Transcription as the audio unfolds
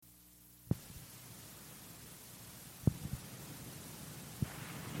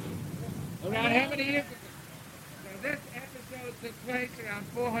many years ago? So this episode took place around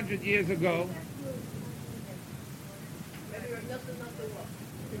 400 years ago.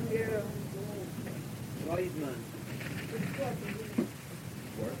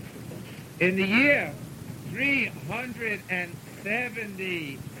 In the year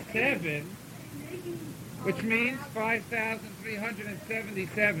 377, which means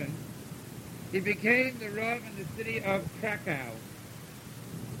 5,377, he became the Rav in the city of Cracow.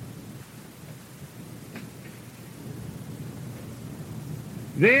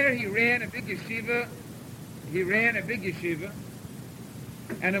 There he ran a big yeshiva.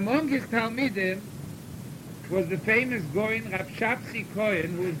 And among his Talmidim was the famous Goin Rav Shapsi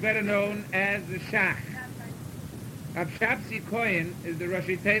Cohen, who is better known as the Shach. Rav Shapsi Cohen is the Rosh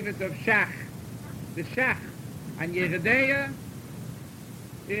Tevis of Shach, the Shach. And Yehudeya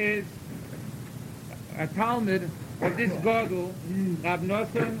is a Talmud of this Godel, Rav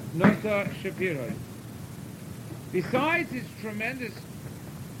Nosson Shapiro. Besides his tremendous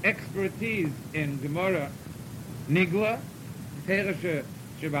expertise in Gemara, Nigla, Teresh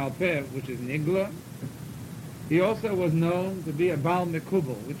Shebal Peh, which is Nigla, he also was known to be a Baal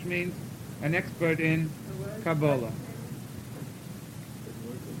Mekubal, which means an expert in Kabbalah.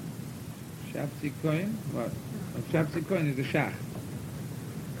 Shapsi Kohen? What? Shapsi Kohen is the Shach.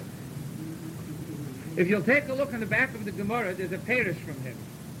 If you'll take a look in the back of the Gemara, there's a Perish from him,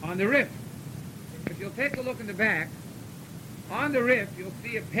 on the Rif. If you'll take a look in the back, on the Rif, you'll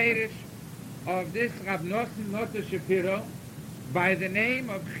see a Perish of this Rav Nosson Shapiro by the name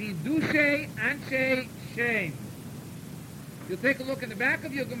of Chidushe Anshe Shem. You'll take a look in the back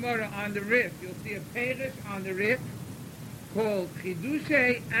of your Gemara on the Rif, you'll see a Perish on the Rif called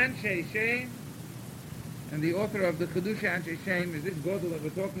Chidushe Anshe Shem, and the author of the Chidushe Anshe Shem is this Godel that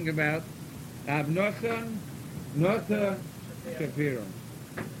we're talking about, Rav Nosson Shapiro.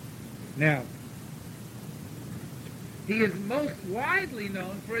 Now, he is most widely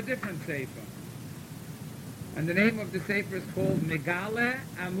known for a different sefer. And the name of the sefer is called Megala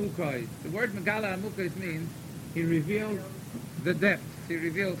Amukos. The word Megala Amukos means he reveals the depths, he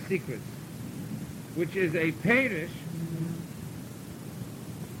reveals secrets, which is a Perish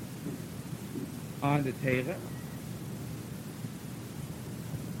on the Torah.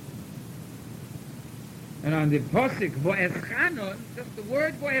 And on the Posik, Vo'eschanon, just the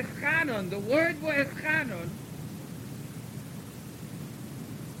word Vo'eschanon,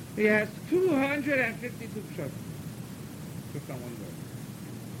 he has 252 pshat. Just on one word.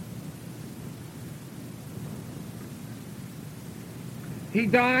 He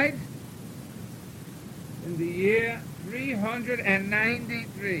died in the year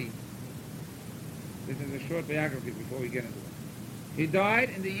 393. This is a short biography before we get into it. He died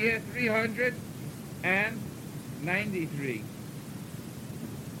in the year 393.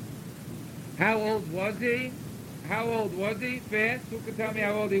 How old was he? Fast. Who could tell me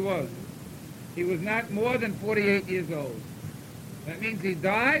how old he was? He was not more than 48 years old. That means he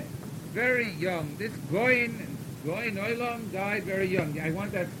died very young. This Goin Olam died very young. I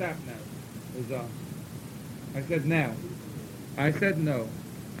want that stop now. I said now. I said no.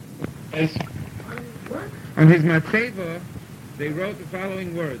 On his Matzeva, they wrote the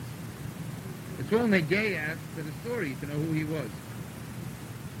following words. It's all negayas to the story to know who he was.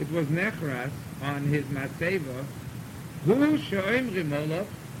 It was Nechras on his Matzeva, Hu Shoim Rimolov.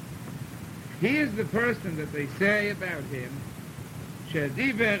 He is the person that they say about him,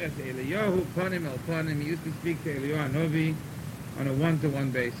 Shediver et Eliyahu Ponim El Ponim. He used to speak to Eliyahu Hanovi on a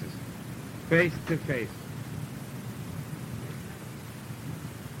one-to-one basis, face to face.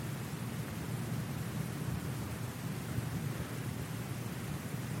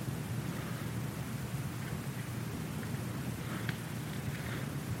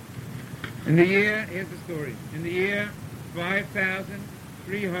 In the year, here's the story, in the year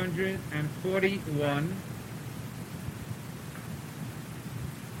 5,341,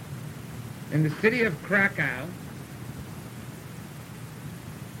 in the city of Krakow,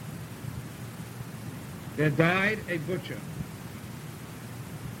 there died a butcher.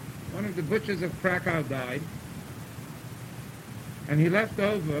 One of the butchers of Krakow died, and he left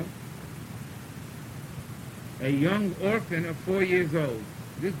over a young orphan of 4 years old.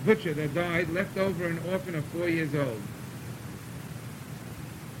 This butcher that died left over an orphan of 4 years old.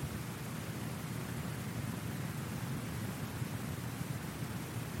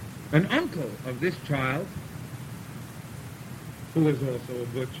 An uncle of this child, who was also a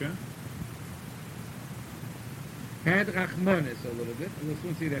butcher, had Rachmanis a little bit. We'll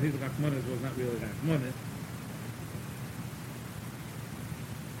soon see that his Rachmanis was not really Rachmanis.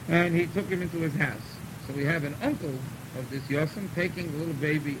 And he took him into his house. So we have an uncle of this Yosem taking the little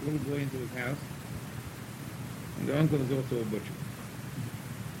boy into his house. And the uncle is also a butcher.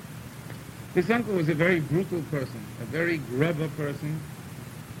 This uncle was a very brutal person, a very grubber person,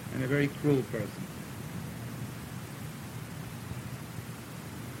 and a very cruel person.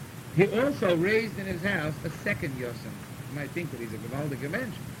 He also raised in his house a second Yosem. You might think that he's a gewaldige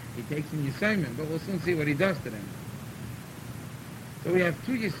Mensch. He takes in Yisayimim, but we'll soon see what he does to them. So we have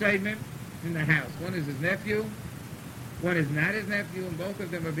two Yisayimim in the house. One is his nephew, one is not his nephew, and both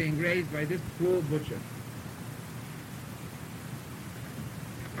of them are being raised by this cruel butcher.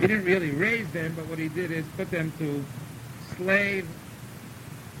 He didn't really raise them, but what he did is put them to slave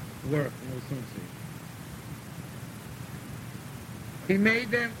work, and we'll soon see. He made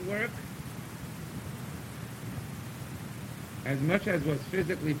them work as much as was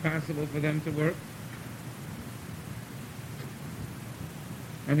physically possible for them to work.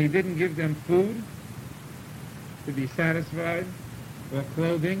 And he didn't give them food to be satisfied, or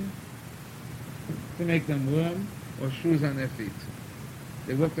clothing to make them warm, or shoes on their feet.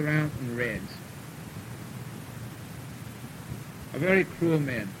 They walked around in rags. A very cruel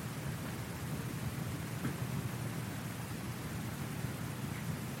man.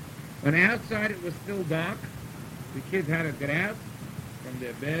 When outside it was still dark, the kids had to get out from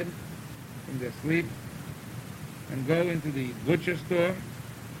their bed, from their sleep, and go into the butcher store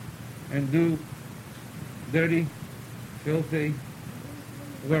and do dirty, filthy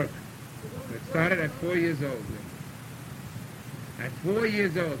work. It started at 4 years old. At 4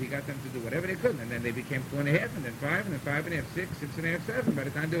 years old, he got them to do whatever they could, and then they became 4.5, and then 5, and then 5.5, 6, 6.5, 7. By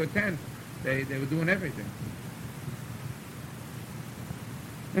the time they were 10, they were doing everything.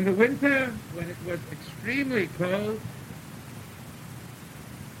 In the winter, when it was extremely cold,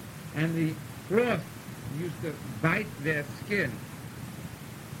 and the frost used to bite their skin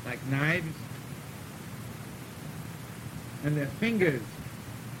like knives, and their fingers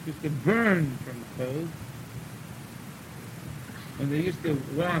used to burn from the cold, when they used to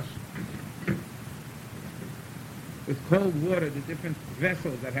wash with cold water the different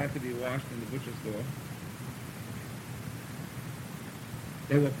vessels that had to be washed in the butcher store,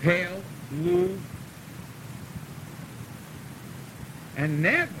 they were pale, blue, and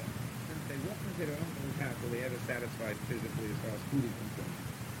never, since they walked into their uncle's house, were they ever satisfied physically as far as food is concerned.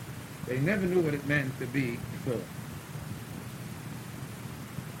 They never knew what it meant to be full.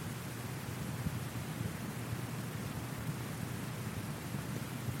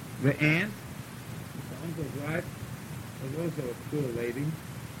 The aunt, the uncle's wife, was also a cruel lady.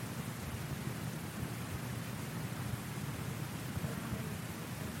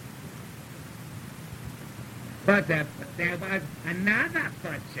 But there was another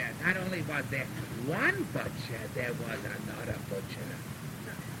butcher. Not only was there one butcher, there was another butcher.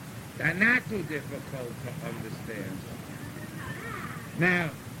 They're not too difficult to understand. Now,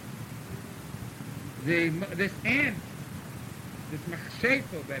 this aunt, this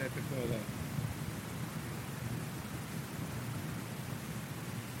machshefo, better to call her,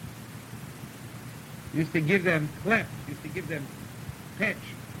 used to give them klep, used to give them pitch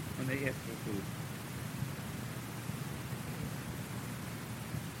when they asked for food.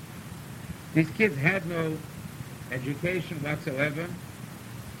 These kids had no education whatsoever.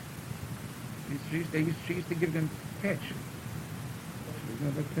 She used to give them pitch. She doesn't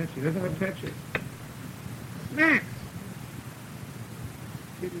know what pitch is. She doesn't know what pitch is. Snacks!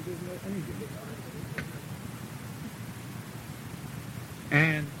 She doesn't know anything.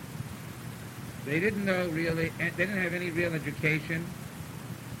 And they didn't know really, they didn't have any real education.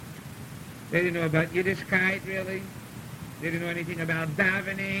 They didn't know about Yiddishkeit, really. They didn't know anything about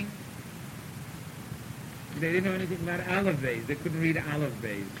davening. They didn't know anything about olive bays. They couldn't read olive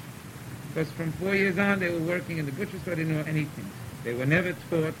bays. Because from 4 years on, they were working in the butcher store. They didn't know anything. They were never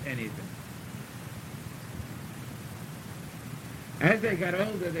taught anything. As they got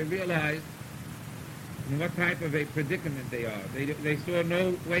older, they realized in what type of a predicament they are. They saw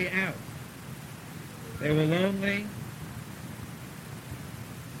no way out. They were lonely.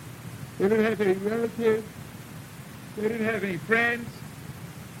 They didn't have any relatives. They didn't have any friends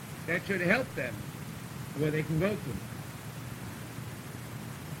that should help them where they can go to.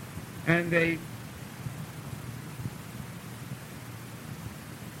 And they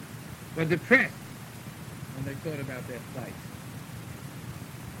were depressed when they thought about their plight.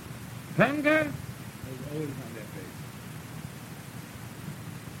 Hunger was always on their face.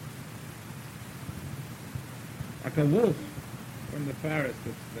 Like a wolf from the forest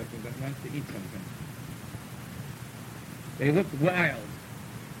that wants to eat something. They looked wild.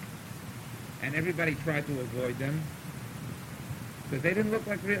 And everybody tried to avoid them. Because they didn't look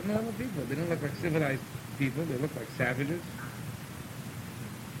like real normal people. They didn't look like civilized people. They looked like savages.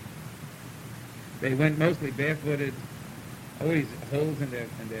 They went mostly barefooted, always holes in their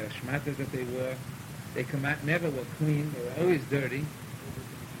shmatas that they wore. They come out, never were clean. They were always dirty.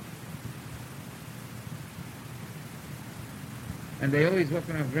 And they always walked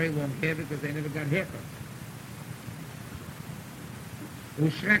around with very long hair because they never got haircuts.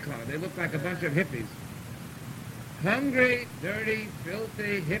 Ushrekla, they looked like a bunch of hippies. Hungry, dirty,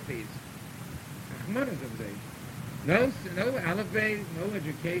 filthy hippies. Achmanas of they. No elevate, no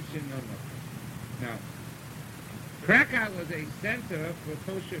education, no nothing. No. Krakow was a center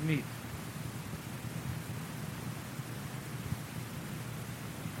for kosher meat.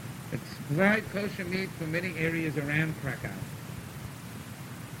 It supplied kosher meat for many areas around Krakow.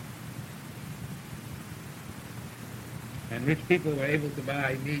 And rich people were able to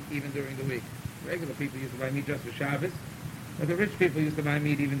buy meat even during the week. Regular people used to buy meat just for Shabbos, but the rich people used to buy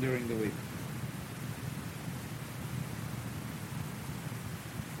meat even during the week.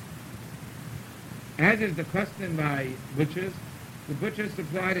 As is the custom by butchers, the butchers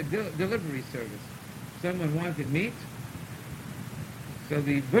supplied a delivery service. Someone wanted meat, so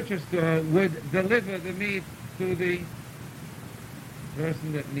the butcher store would deliver the meat to the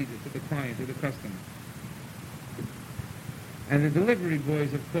person that needed, to the client, to the customer. And the delivery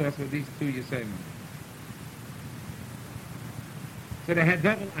boys, of course, were these two Yisayim. So they had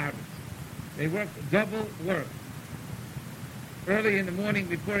double hours. They worked double work. Early in the morning,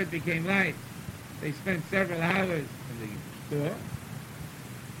 before it became light, they spent several hours in the store.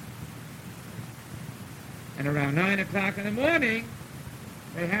 And around 9 o'clock in the morning,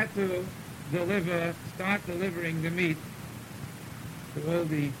 they had to start delivering the meat to all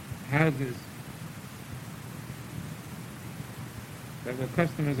the houses that were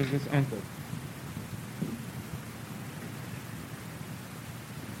customers of this uncle.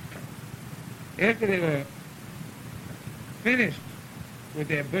 After they were finished with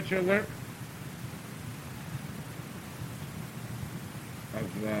their butcher work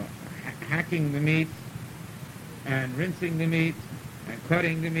of hacking the meat and rinsing the meat and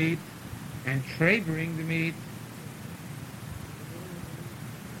cutting the meat and trabering the meat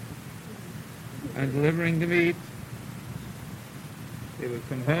and delivering the meat, they would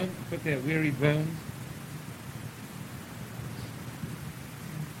come home, put their weary bones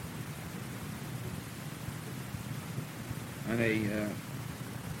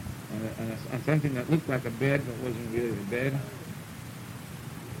on something that looked like a bed but wasn't really a bed.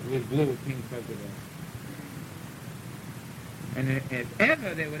 It was blue with pink polka dots. And if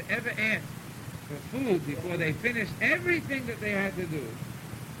ever they would ever ask for food before they finished everything that they had to do,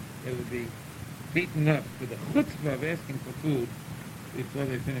 they would be beaten up with the chutzpah of asking for food before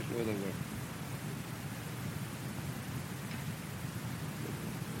they finished all their work.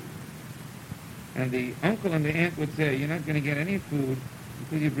 And the uncle and the aunt would say, you're not going to get any food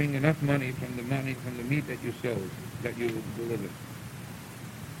until you bring enough money from the meat that you sold, that you delivered.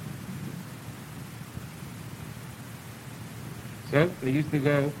 So they used to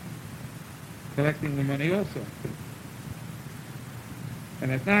go collecting the money also.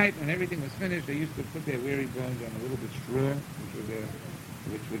 And at night, when everything was finished, they used to put their weary bones on a little bit of straw,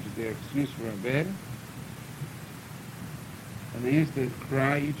 which is their excuse for a bed. And they used to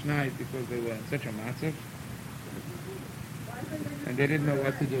cry each night because they were in such a matzav. And they didn't know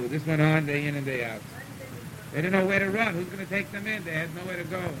what to do. This went on day in and day out. They didn't know where to run. Who's going to take them in? They had nowhere to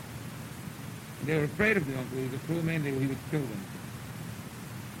go. And they were afraid of the uncle. He was a cruel man. He would kill them.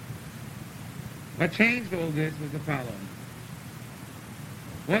 What changed all this was the following.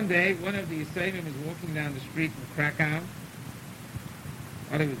 One day, one of the Yisayim was walking down the street in Krakow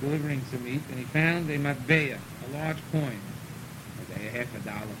while he was delivering some meat, and he found a matbeya, a large coin, like $50,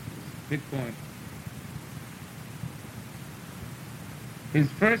 a big coin. His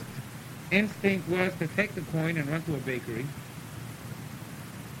first instinct was to take the coin and run to a bakery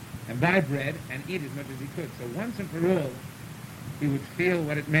and buy bread and eat as much as he could. So once and for all, he would feel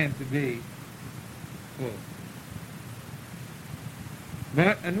what it meant to be full.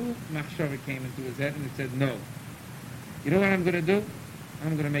 But a new machshava came into his head and it said, no. You know what I'm going to do?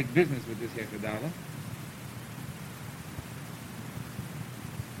 I'm going to make business with this $50.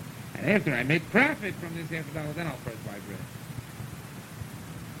 And after I make profit from this $50, then I'll first buy bread.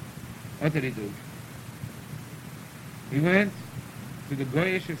 What did he do? He went to the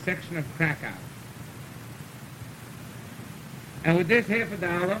Goyish section of Krakow. And with this $50, it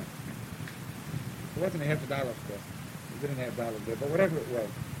wasn't $50, of course. He didn't have dollars there, but whatever it was.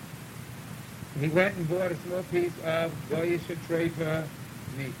 He went and bought a small piece of Goyish treifa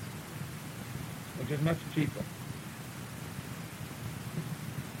meat, which is much cheaper.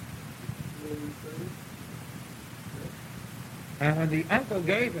 And when the uncle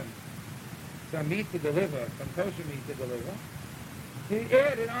gave him some meat to deliver, some kosher meat to deliver, he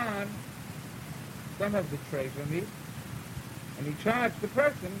added on some of the treasure meat, and he charged the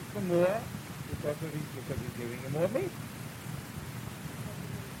person for more because he's giving him more meat.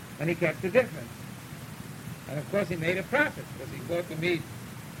 And he kept the difference. And of course he made a profit because he bought the meat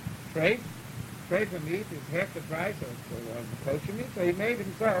trade for meat is half the price of kosher meat, so he made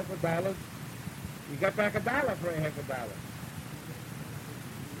himself $1. He got back $1 for a half $1.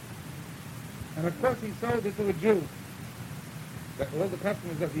 And of course he sold it to a Jew. But all the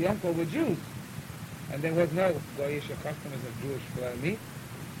customers of the uncle were Jews. And there was no Goyish customers of Jewish meat.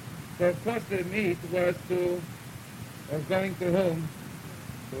 So of course the meat was going to whom?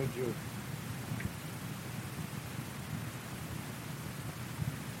 To a Jew.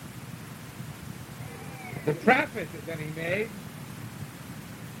 The profit that he made,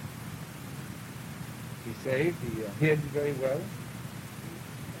 he saved, he hid very well.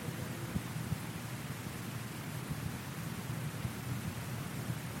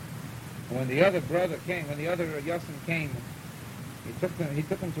 And when the other brother came, when the other Yosem came, he took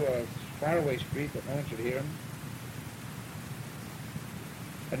him to a faraway street that no one should hear him.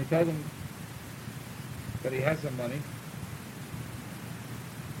 And he told him that he has some money,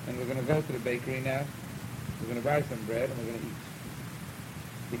 and we're going to go to the bakery now. We're going to buy some bread, and we're going to eat.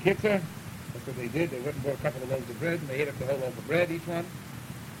 The kitzur, that's what they did. They went and bought a couple of loaves of bread, and they ate up the whole loaf of bread, each one,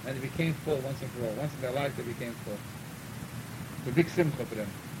 and they became full once and for all. Once in their life, they became full. It's a big simcha for them.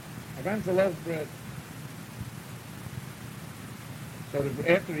 Aganza loves bread. So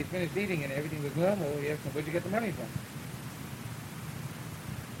after he finished eating and everything was normal, he asked him, where'd you get the money from?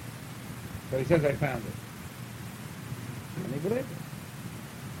 So he says, I found it. And he believed it.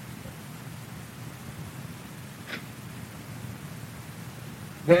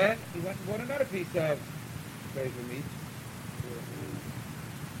 Then he went and bought another piece of treasure meat.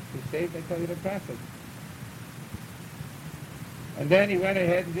 He saved, I tell you the profit. And then he went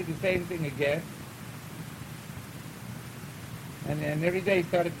ahead and did the same thing again. And every day he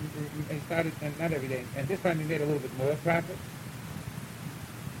started, and not every day, and this time he made a little bit more profit.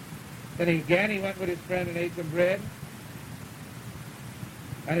 Then he went with his friend and ate some bread.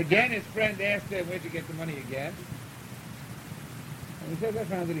 And again his friend asked him, where'd you get the money again? And he says, I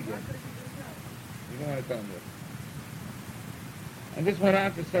found it again. You don't want to tell him this. And this went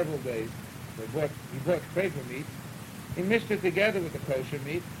on for several days. He bought treasure meat. He mixed it together with the kosher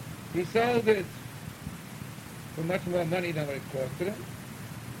meat. He sold it for much more money than what it costed him.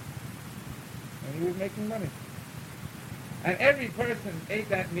 And he was making money. And every person ate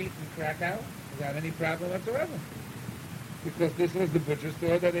that meat in Krakow without any problem whatsoever. Because this was the butcher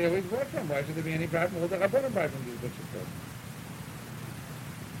store that they always bought from. Why should there be any problem? All the Rabbanim buy from these butcher stores.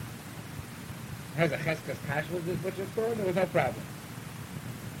 Has a cheskas kash with this butcher store? There was no problem.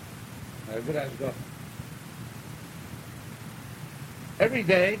 Good as go. Every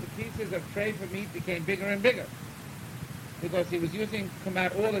day, the pieces of tray for meat became bigger and bigger because he was using to come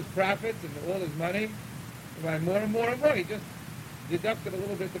out all his profits and all his money to buy more and more and more. He just deducted a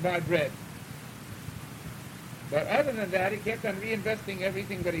little bit to buy bread. But other than that, he kept on reinvesting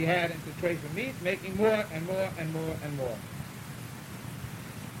everything that he had into tray for meat, making more and more and more and more.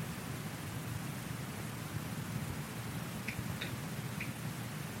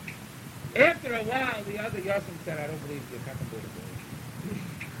 After a while, the other Yosem said, I don't believe you. I can't believe it.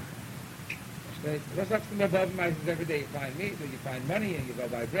 Was sagst du mir above meistens every day you find meat or you find money and you go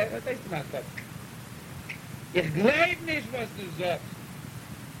buy bread? Was sagst du mir above? Ich glaub nicht, was du sagst.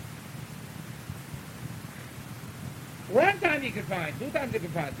 One time you can find, 2 times you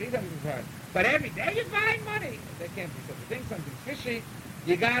can find, 3 times you can find. But every day you find money. There can't be such a thing. Something's fishy.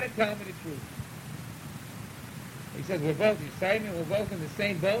 You got to tell me the truth. He says, we're both, you say me, we're both in the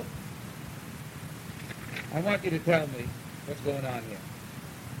same boat. I want you to tell me what's going on here.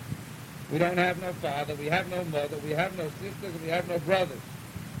 We don't have no father, we have no mother, we have no sisters, and we have no brothers.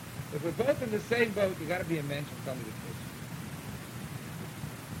 If we're both in the same boat, you got to be a mensch and tell me the truth.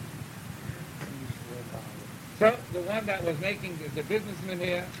 So the one that was making the businessman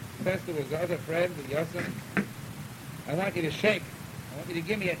here says to his other friend, the Yosem, I want you to shake. I want you to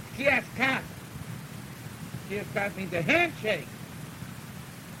give me a tkias kat. Tkias kat means a handshake.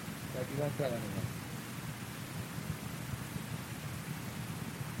 But you won't tell anyone.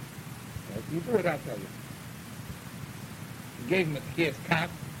 If you do it, I'll tell you. He gave him a tkias kat.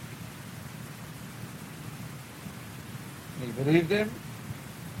 And he believed him.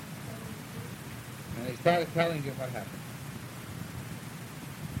 And he started telling him what happened.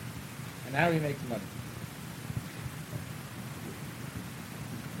 And now he makes money.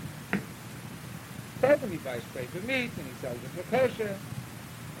 Told him he buys straight for meat, and he sells it for kosher,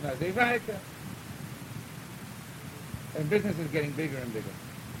 and as they weiter. And business is getting bigger and bigger.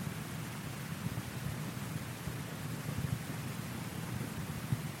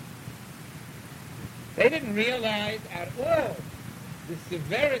 They didn't realize at all the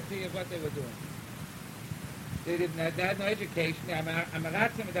severity of what they were doing. They had no education. They didn't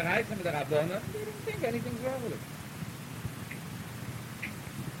think anything's wrong with it.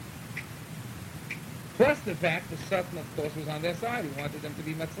 Plus the fact the Sultan, of course, was on their side. He wanted them to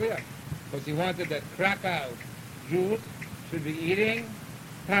be Matzliach. Because he wanted that Krakow Jews should be eating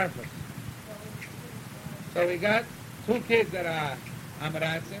tarfus. So we got two kids that are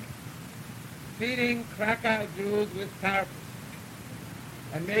Amaratzim, feeding Krakow Jews with tarfus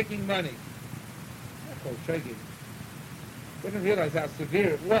and making money. That's called shogeg. Didn't realize how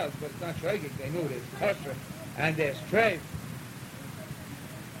severe it was, but it's not shogeg. They knew there's kosher and there's treif.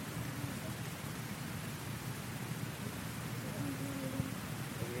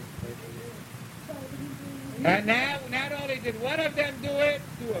 And now, not only did one of them do it,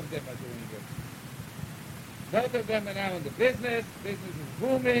 two of them are doing it. Both of them are now in the business. Business is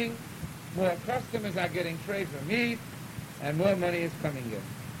booming. More customers are getting trade for meat, and more money is coming in.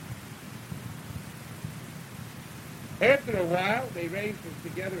 After a while, they raised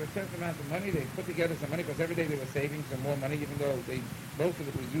together a certain amount of money. They put together some money because every day they were saving some more money, even though most of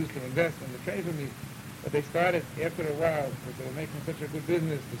it was used to invest in the trade for meat. But they started, after a while, because they were making such a good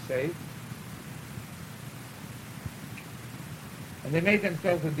business, to save. And they made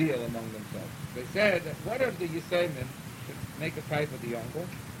themselves a deal among themselves. They said that one of the Yisayimim should make a fight with the uncle,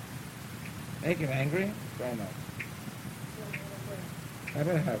 make him angry, throw him out. Have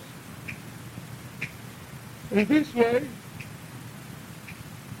a house. In this way,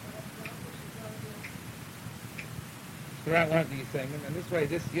 throw out one of the Yisayimim, and this way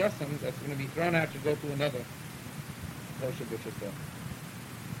this Yosem that's going to be thrown out should go to another kosher butcher store.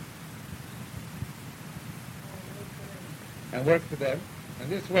 And work for them. And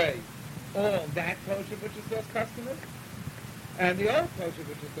this way, all that kosher butcher store's customers and the old kosher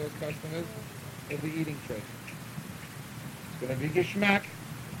butcher store's customers will be eating treif. It's going to be geschmack.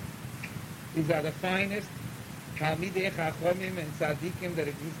 These are the finest Talmidei Chachomim and Tzadikim that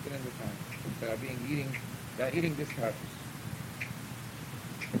existed in the time. That are eating this tarfus.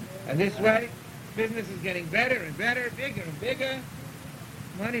 And this way, business is getting better and better, bigger and bigger.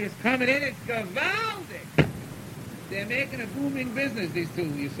 Money is coming in, it's gewaldig. They're making a booming business, these two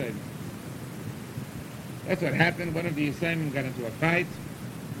Yisayimim. That's what happened. One of the Yisayimim got into a fight.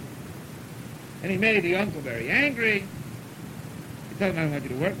 And he made the uncle very angry. He told him, I don't want you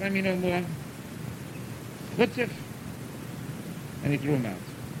to work for me no more. Chutzif. And he threw him out.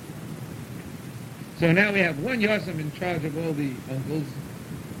 So now we have one Yosem in charge of all the uncle's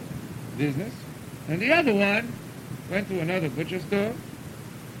business. And the other one went to another butcher store.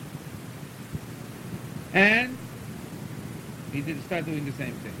 And he did start doing the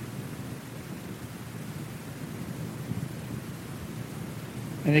same thing.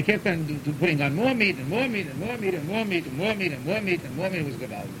 And they kept on putting on more meat and more meat and more meat and more meat and more meat and more meat and more meat. It was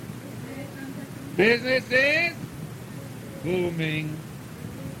good. Business is booming.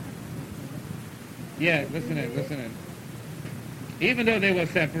 Yeah, listen in. Even though they were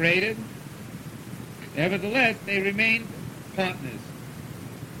separated, nevertheless, they remained partners.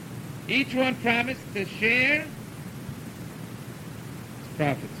 Each one promised to share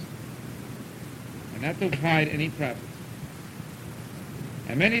profits and not to hide any profits.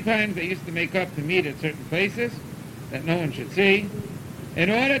 And many times they used to make up to meet at certain places that no one should see in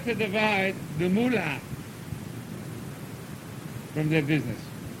order to divide the mullah from their business.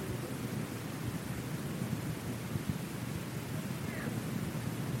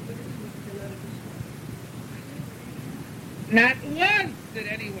 Not once did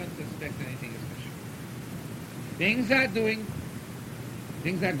anyone suspect anything special.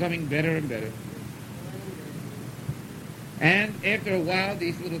 Things are going better and better. And after a while,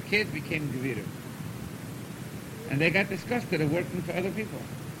 these little kids became gevirim. And they got disgusted of working for other people.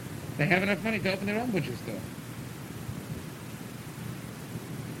 They have enough money to open their own butcher store.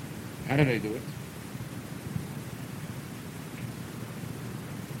 How do they do it?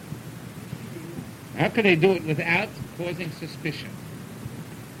 How could they do it without causing suspicion?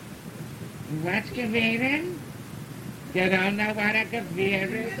 What's gevirim? You don't know what a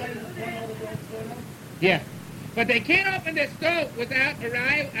gevirim is? Yeah. But they can't open their store without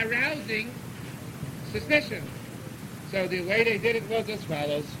arousing suspicion. So the way they did it was as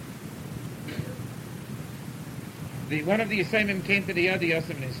follows. One of the Yisayimim came to the other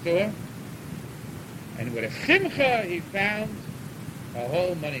Yosem in his store, and with a simcha he found a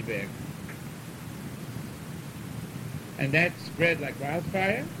whole money bag. And that spread like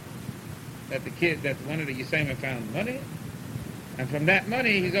wildfire. that that one of the Yisayim found money, and from that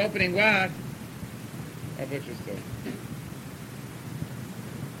money he's opening what? A butcher store.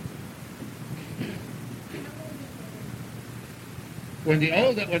 When the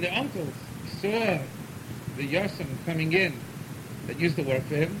uncles saw the Yosem coming in that used to work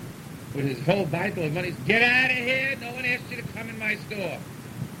for him with his whole bundle of money, get out of here! No one asked you to come in my store.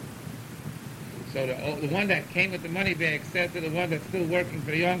 So the one that came with the money bag said to the one that's still working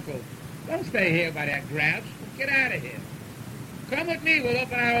for the uncle, don't stay here by that grouch. Get out of here. Come with me. We'll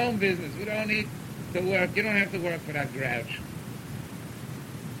open our own business. We don't need to work. You don't have to work for that grouch.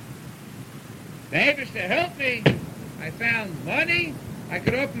 The Eibishter help me. I found money. I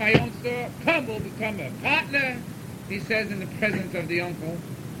could open my own store. Come, we'll become a partner. He says in the presence of the uncle,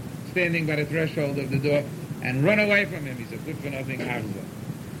 standing by the threshold of the door, and run away from him. He's a good-for-nothing Arza.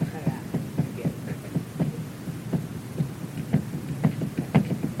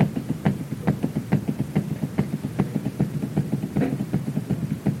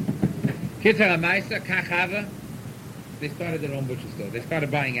 Kitzur HaMaisa, Kachava, they started their own butcher store. They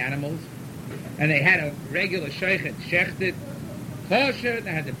started buying animals, and they had a regular sheichet, shechted, kosher, they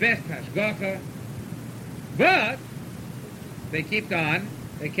had the best hashgacha, but they kept on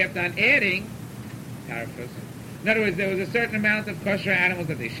adding tarifas. In other words, there was a certain amount of kosher animals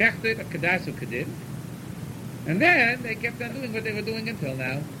that they shechted, a kadasu kadid, and then they kept on doing what they were doing until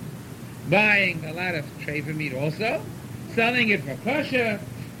now, buying a lot of treifa meat also, selling it for kosher,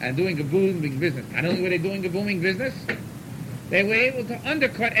 and doing a booming business. Not only were they doing a booming business, they were able to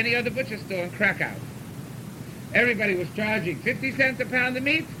undercut any other butcher store in Krakow. Everybody was charging 50 cents a pound of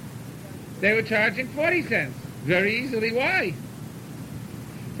meat. They were charging 40 cents. Very easily. Why?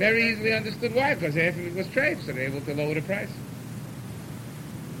 Very easily understood why, because half of it was trade, so they were able to lower the price.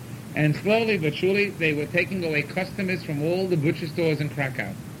 And slowly but surely, they were taking away customers from all the butcher stores in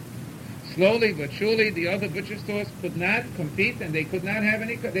Krakow. Slowly but surely, the other butcher stores could not compete, and they could not have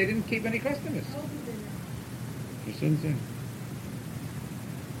any. They didn't keep any customers.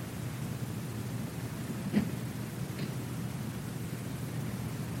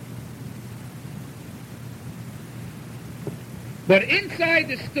 But inside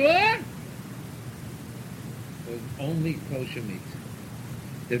the store was only kosher meat,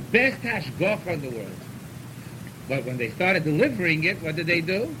 the best hashgacha in the world. But when they started delivering it, what did they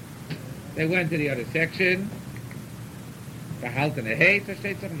do? They went to the other section, and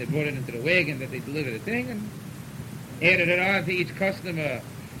they brought it into the wagon that they delivered the thing, and added it on to each customer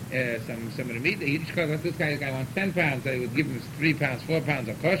some of the meat. Each customer, this guy wants 10 pounds, they would give him 3 pounds, 4 pounds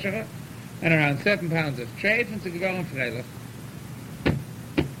of kosher, and around 7 pounds of trade, and to give on freilich.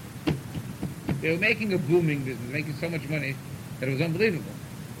 They were making a booming business, making so much money that it was unbelievable.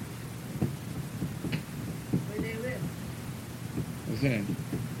 Where they live? What's the name?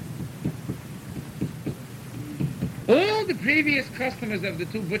 All the previous customers of the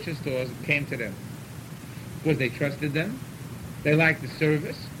two butcher stores came to them because they trusted them, they liked the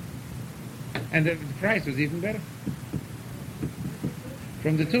service, and the price was even better.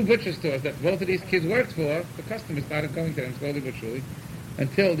 From the two butcher stores that both of these kids worked for, the customers started coming to them slowly but surely,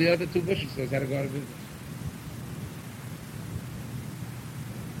 until the other two butcher stores had to go out of business.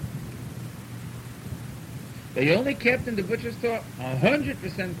 They only kept in the butcher store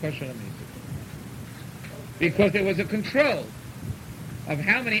 100% kosher meat, because there was a control of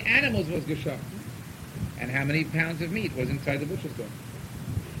how many animals was geschacht and how many pounds of meat was inside the butcher store.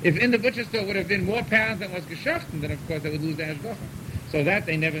 If in the butcher store would have been more pounds than was geschacht, then of course they would lose the hashgacha. So that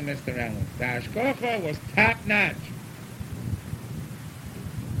they never messed around with. The hashgacha was top notch.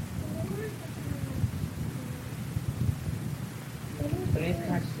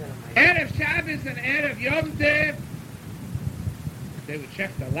 Erev Shabbos and Erev Yom Tov, they would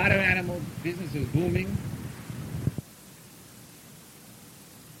check a lot of animals. Business was booming.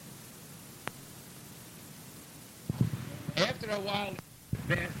 After a while,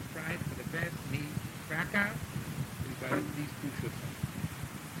 the best price for the best meat, Krakow, we got these two shutzim.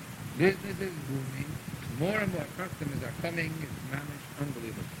 Business is booming. More and more customers are coming. It's mamish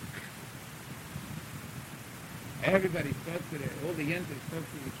unbelievable. Everybody spoke to all the yentes spoke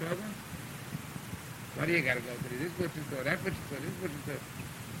to each other. Why do you got to go to this butcher store, that butcher store, this butcher store?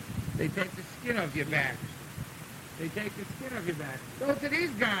 They take the skin off your back. They take the skin off your back. Go to these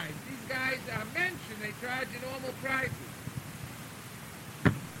guys. These guys are mentioned. They charge you normal prices.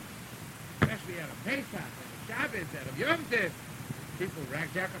 Especially out of Pesach, out of Shabbos, out of Yom Tov. People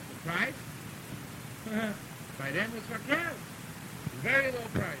jack up the price. By them it was for cows. Very low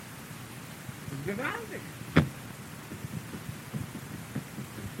price. It was gewaltig.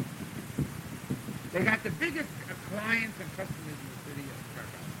 They got the biggest clients and customers in the city of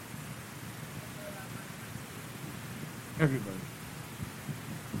Krakow. Everybody.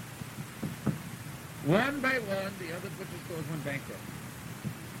 One by one, the other butcher stores went bankrupt.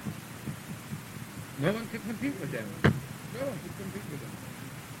 No one could compete with them. No one could compete with them.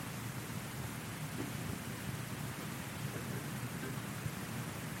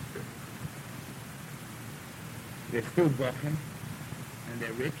 They're still bucking, and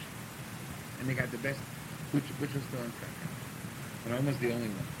they're rich, and they got the best butcher store in Krakow, and almost the only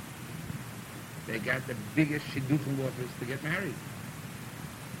one. They got the biggest shidduchim office to get married.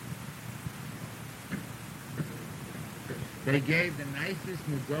 They gave the nicest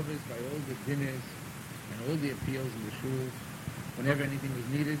mudovas by all the dinners and all the appeals in the shul. Whenever anything was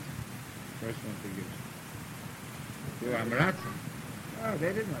needed, first one to give. They were Amaratzim. Oh,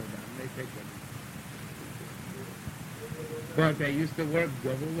 they didn't know that. They take them. But they used to work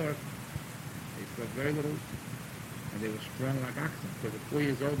double work. They slept very little, and they were strong like oxen. Because at 4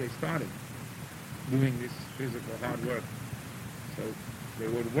 years old, they started doing this physical hard work. So they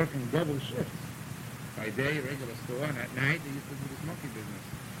were working double shifts. By day, regular store, and at night, they used to do this monkey business.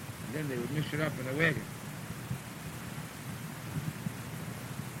 And then they would mish it up in a wagon.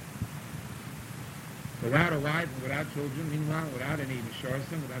 Without a wife and without children, meanwhile, without any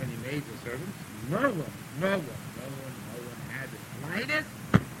misharsim, without any maids or servants, no one had the slightest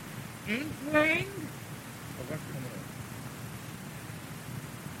inkling of what's coming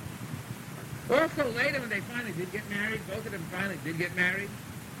on. Also, later when they finally did get married, both of them finally did get married,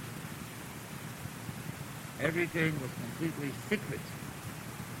 everything was completely secret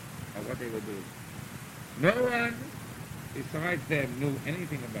of what they were doing. No one besides them knew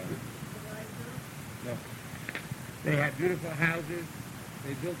anything about it. No. They had beautiful houses.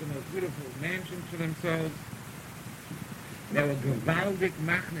 They built the most beautiful mansions for themselves. There were gewaldig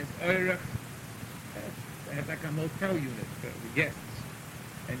machnes eurech. They had like a motel unit for the guests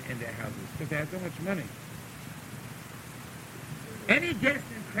in their houses because they had so much money. Any guest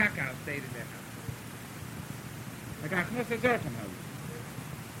in Krakow stayed in their house. Like Achnos Azorchim houses.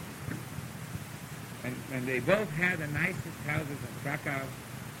 And they both had the nicest houses in Krakow.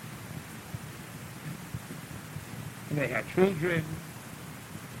 And they had children.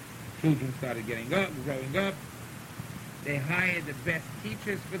 Children started growing up. They hired the best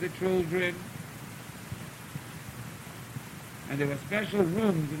teachers for the children. And there were special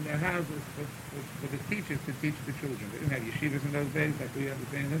rooms in their houses for the teachers to teach the children. They didn't have yeshivas in those days, like we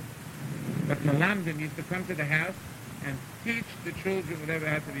understand this. But Malamdim used to come to the house and teach the children whatever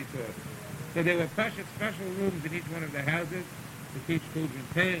had to be taught. So there were special rooms in each one of the houses to teach children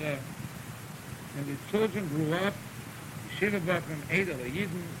Torah. And the children grew up, Yeshiva Bakum, Edel,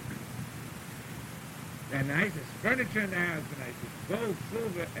 Yidden. The nicest furniture in the house, the nicest gold,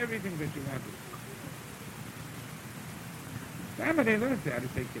 silver, everything that you wanted. Some of they learned how to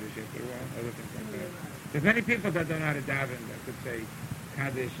say Kiddush after a while, other things like that. There's many people that don't know how to daven that could say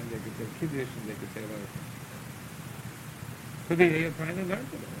Kaddish and they could say Kiddush and they could say a lot of things. Could be they finally learned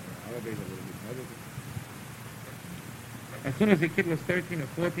it. Nowadays a little bit, other things. As soon as the kid was 13 or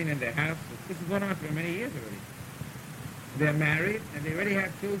 14 in their house, this is going on for many years already. They're married and they already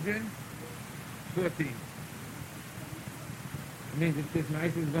have children, 14. It means that this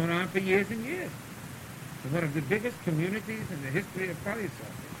nice is going on for years and years. It's one of the biggest communities in the history of Klal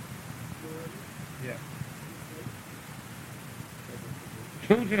Yisrael. Yeah.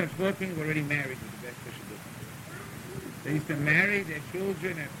 Children at 14 were already married with the best shidduchim. They used to marry their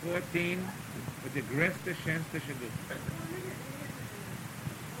children at 14 with the gresta shensta shidduchim.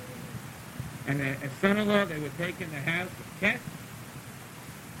 And as son-in-law, they would take in the house of Kes.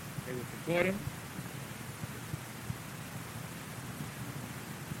 They would support him.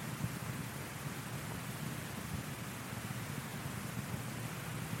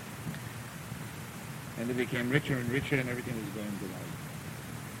 And they became richer and richer, and everything was going good.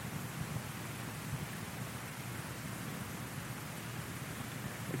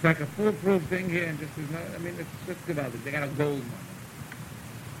 It's like a foolproof thing here, and just there's no. I mean, it's just about it. They got a gold mine.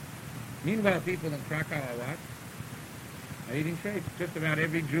 Meanwhile, people in Krakow are what? Are eating shapes. Just about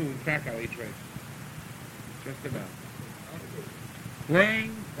every Jew in Krakow eats shapes. Just about.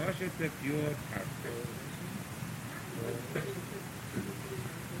 Plain, cautious, pure charcoal.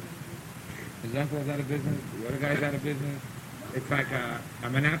 His uncle's out of business, the other guy's out of business. It's like a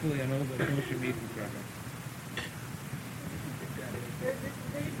monopoly on all the kosher meat in Krakow.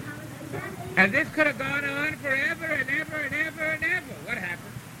 And this could have gone on forever and ever and ever and ever. What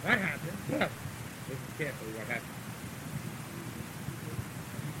happened? What happened? Look. Listen carefully what happened.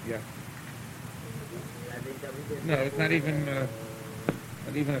 Yeah. No, it's not even a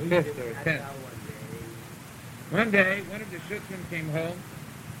fifth or a tenth. One day, one of the shutzim came home,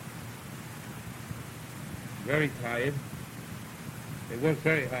 very tired, They worked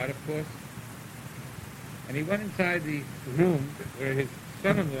very hard, of course. And he went inside the room where his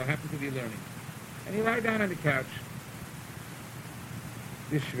son-in-law happened to be learning. And he lied down on the couch.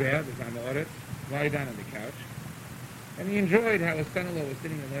 This Shver, this Amoret, lied down on the couch. And he enjoyed how his son-in-law was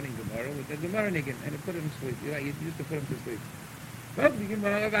sitting and learning Gemara with the Gemara niggin, and it put him to sleep. He used to put him to sleep. But the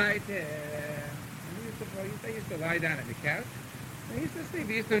Gemara right there. And he used to lie down on the couch. And he used to sleep.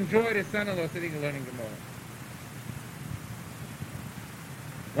 He used to enjoy his son-in-law sitting and learning Gemara.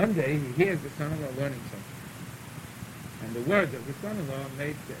 One day, he hears the son-in-law learning something. And the words of the son-in-law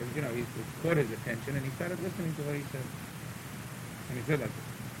made, he caught his attention, and he started listening to what he said. And he said like this.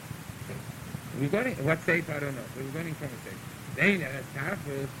 We're going, what safe, I don't know. We're going from a safe. They know that's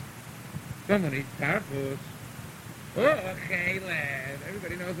tarfus. Someone eats tarfus. Oh, chaylev.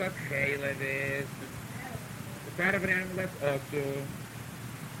 Everybody knows what chaylev is. The fat of an animal that's also.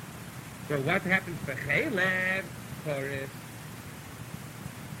 So what happens for chaylev? Chorus.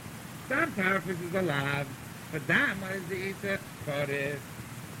 Some tarfus is alive. For dam, what is the eater? Chorus.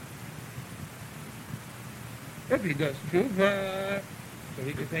 If he does tshuva, so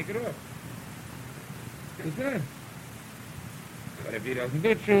he can take it off. It's good. But if he doesn't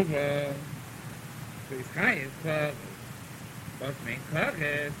do tshuva, so his chayes chorus. What means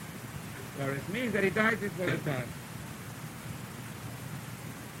chorus? Chorus means that he dies before the time.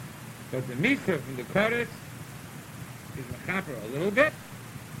 But the misa from the chorus is mechaper a little bit,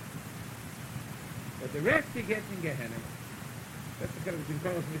 but the rest he gets in Gehenna. That's the kind of thing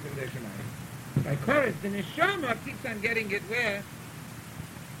chorus misa of the By chorus, the neshama keeps on getting it where?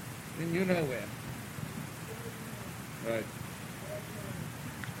 Then you know where. Right.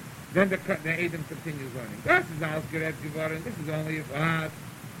 Then the Adam continues learning. Das ist alles gerät geworden. This is only if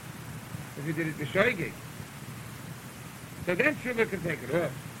you did it b'shoigig. So then Shuvah can take it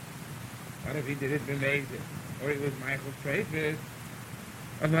off. What if he did it b'mezid? Or it was Michael Trefis.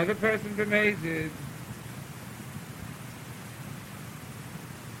 Another person b'mezid.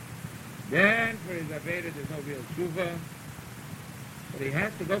 Then for his Aveda there's no real Shuvah. But he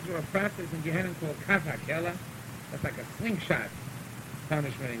has to go through a process in Gehenna called Kafakela. That's like a slingshot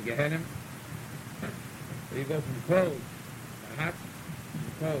punishment in Gehenna. So you go from cold to hot,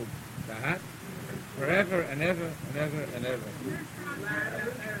 from cold to hot, forever and ever and ever and ever.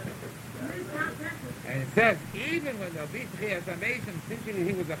 And it says, even when there'll be Tchias HaMesim, since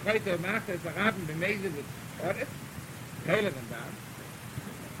he was a Chayto Master, it's a Rabin b'mezid with Chodesh, Caleb and Dam.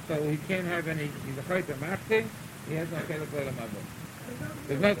 So he can't have any, he's a Chayto Master, he has no Caleb Olam Haba.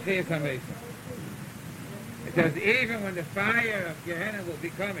 There's no Tchias HaMesim. It says, even when the fire of Gehenna will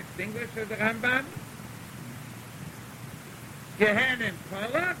become extinguished, says the Rambam, Gehenna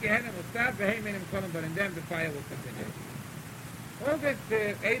will stop, but in them the fire will continue. All this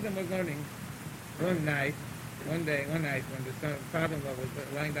Adam was learning one night when the father-in-law was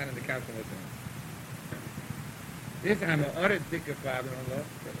lying down on the couch and listening. This Amoret Dika father-in-law,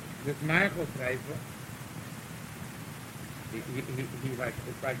 this Michael Treifer, he like,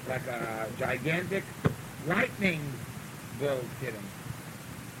 it's like a gigantic lightning bolt hit him.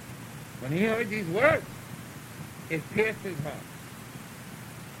 When he heard these words, it pierced his heart.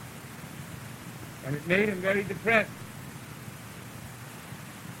 And it made him very depressed.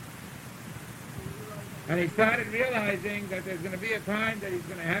 And he started realizing that there's going to be a time that he's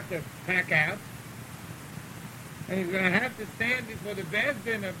going to have to pack out. And he's going to have to stand before the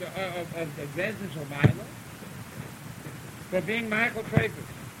Bezdin of the Bezdin Shalmaila for being Michael Trefis.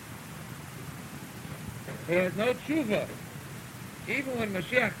 He has no tshuva. Even when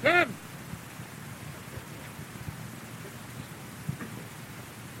Mashiach comes,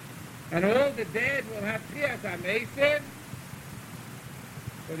 and all the dead will have Tchias HaMesim,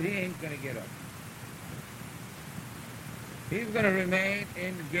 but he ain't going to get up. He's going to remain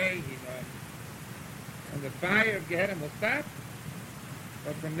in Gehinnom. And the fire of Gehenna will stop,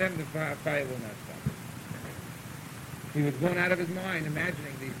 but from them the fire will not stop. He was going out of his mind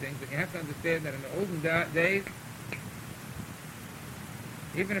imagining these things, and you have to understand that in the olden days,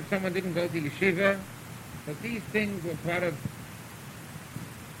 even if someone didn't go to yeshiva, but these things were part of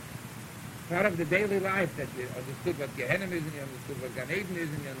the daily life, that you understood what Gehenna is, and you understood what Gan Eden is,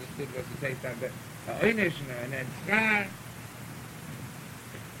 and you understood what the taste of the Oynish and then Skar.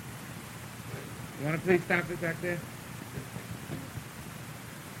 You want to please stop it back there?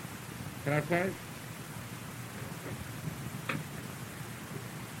 Can I pause?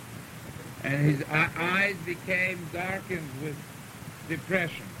 And his eyes became darkened with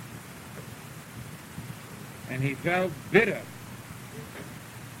depression. And he felt bitter.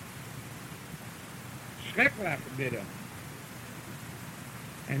 Schrecklach bitter.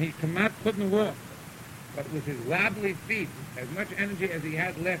 And he couldn't walk. but with his wobbly feet, as much energy as he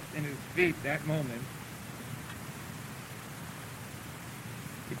had left in his feet that moment,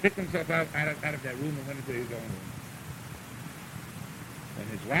 he picked himself out of that room and went into his own room. When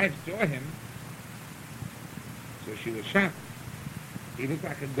his wife saw him, so she was shocked. He looked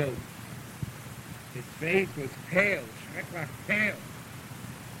like a goat. His face was pale, schrecklich pale.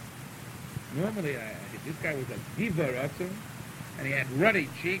 Normally, this guy was a diva rotzen, and he had ruddy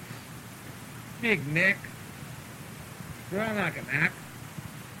cheeks, big neck, strong like an axe,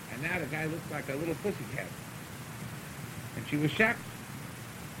 and now the guy looked like a little pussycat. And she was shocked.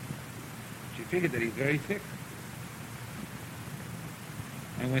 She figured that he's very sick.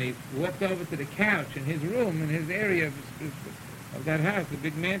 And when he walked over to the couch in his room, in his area of that house, the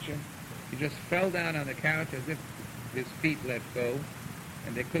big mansion, he just fell down on the couch as if his feet let go,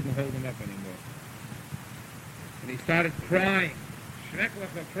 and they couldn't hold him up anymore. And he started crying,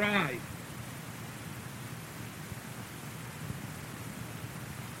 schrecklicher cry.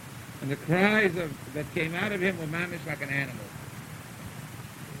 And the cries that came out of him were mamish like an animal.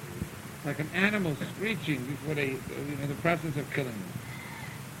 Like an animal screeching before they, in the process of killing him.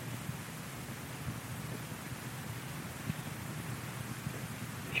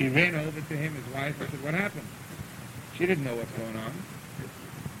 She ran over to him, his wife, and said, "What happened?" She didn't know what's going on,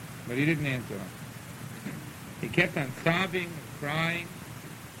 but he didn't answer her. He kept on sobbing and crying,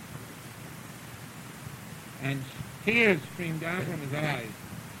 and tears streamed down from his eyes.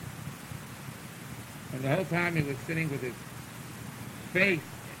 And the whole time he was sitting with his face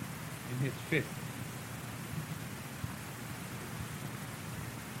in his fist.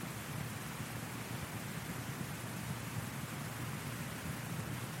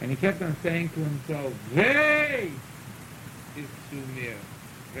 And he kept on saying to himself, "Vay is to mir."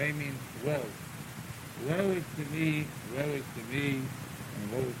 Vay means woe. Woe is to me, and woe is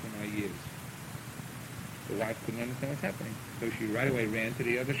to my years. The wife couldn't understand what's happening. So she right away ran to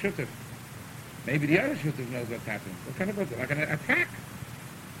the other shutuf. Maybe the other shutuf knows what's happening. What kind of a, like an attack?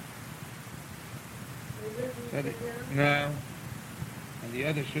 So no. And the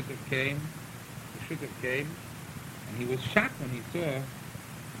other shutuf came, and he was shocked when he saw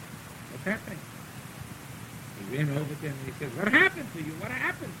what's happening. He ran over to him and he said, "What happened to you? What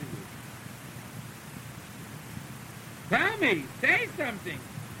happened to you? Tell me, say something.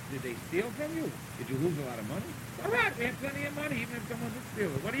 Did they steal from you? Did you lose a lot of money?" "So what? We have plenty of money, even if someone did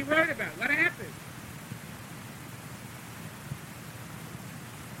steal it. What are you worried about? What happened?"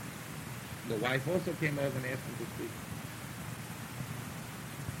 The wife also came over and asked him to speak.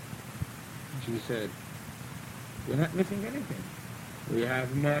 She said, "We're not missing anything. We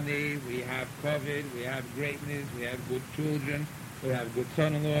have money, we have COVID, we have greatness, we have good children, we have good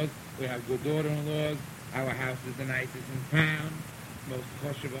son-in-laws, we have good daughter-in-laws. Our house is the nicest in town. Most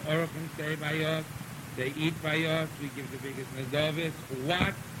kosher orphans stay by us. They eat by us. We give the biggest medovis.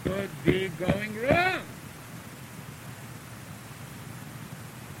 What could be going wrong?"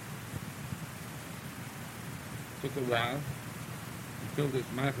 Took a while until this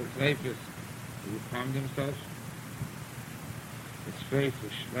Michael Dreyfus, who calmed himself, his face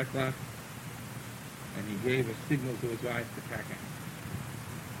was schrecklich, and he gave a signal to his wife to crack out.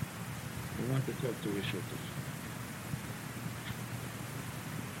 He wanted to talk to his shutuf.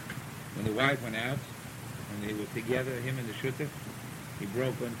 When the wife went out, and they were together, him and the shutuf, he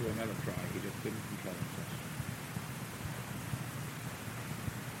broke into another cry. He just couldn't control himself.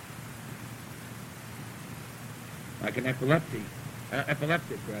 Like an epileptic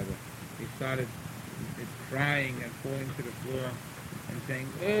rather. He started crying and falling to the floor and saying,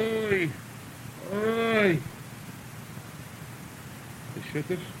 "Oi! Oi!" The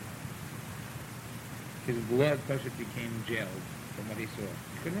shutuf, his blood pressure became jailed from what he saw.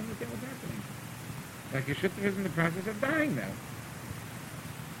 He couldn't understand what's happening. Like his shutuf is in the process of dying now.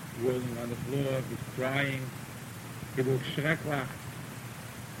 Rolling on the floor, he's crying. He looks schrecklich.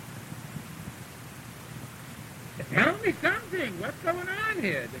 "Tell me something! What's going on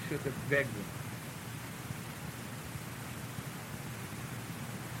here?" The shutuf begged him.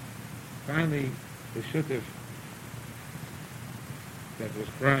 Finally, the shutuf that was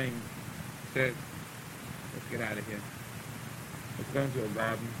crying said, "Let's get out of here. Let's go into a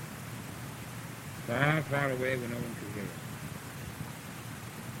garden, far, far away where no one could hear us."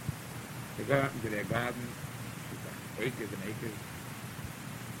 They go out into their garden, like acres and acres.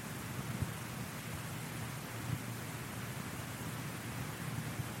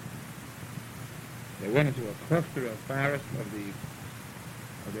 They went into a cluster of forest of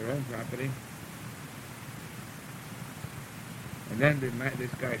their own property. And then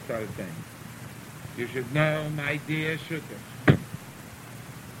this guy started saying, "You should know, my dear shutuf,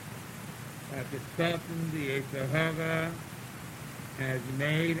 that the Satan, the Yetzer Hara, has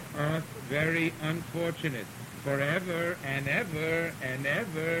made us very unfortunate forever and ever and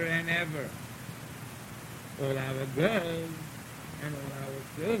ever and ever. All our gold and all our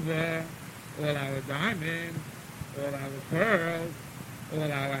silver, all our diamonds, all our pearls,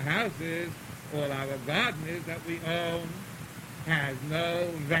 all our houses, all our gardens that we own has no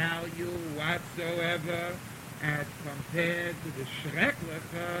value whatsoever as compared to the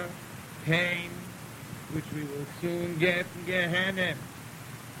schreckliche pain which we will soon get in Gehenna.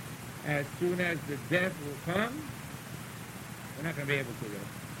 As soon as the death will come, we're not going to be able to live.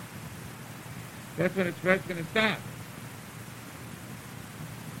 That's when it's first going to start.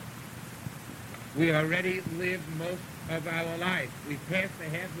 We already lived most of our life. We passed the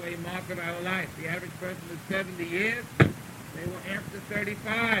halfway mark of our life. The average person was 70 years. They were after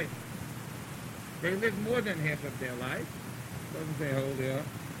 35. They lived more than half of their life. Doesn't say how old they are.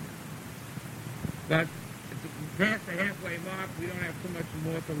 But past the halfway mark, we don't have too much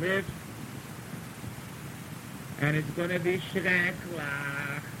more to live. And it's going to be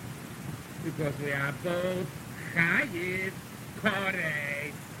schrecklich, because we are both chayit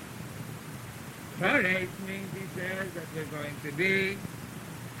koreis. Koreis means, he says, that we're going to be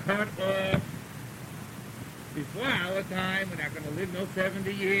cut off before our time. We're not going to live no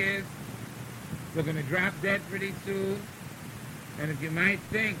 70 years. We're going to drop dead pretty soon. And if you might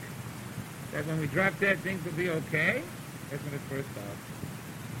think that when we drop dead, things will be okay, that's when it first starts.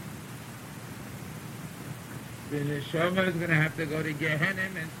 The neshama is going to have to go to Gehenna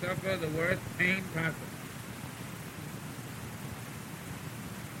and suffer the worst pain possible.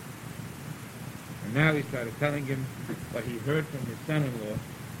 And now he started telling him what he heard from his son-in-law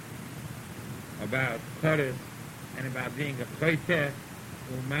about Kodesh and about being a choiteh,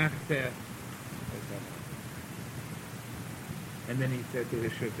 u'machteh. And then he said to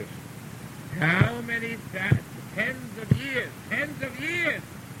his shutef, how many tens of years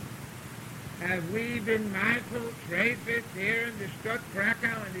have we been mindful treifis here in the Shtot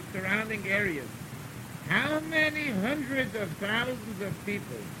Cracow and the surrounding areas? How many hundreds of thousands of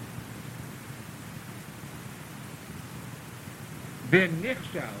people been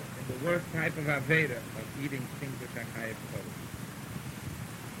nichshal in the worst type of aveda of eating things that are chayav kodesh?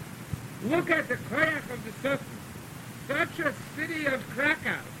 Look at the koyach of the Satan. Such a city of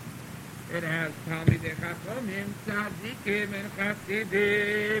Krakow. It has Talmidei Chachomim, Tzadikim, and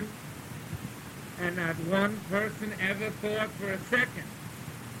Chasidim. And not one person ever thought for a second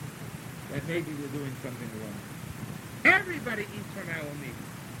that maybe we're doing something wrong. Everybody eats from our meat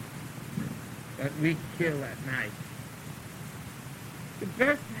that we kill at night. The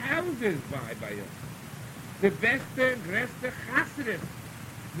best houses by us. The best, größte Chassidus.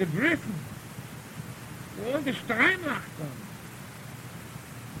 The Britain. All the Steinlachten.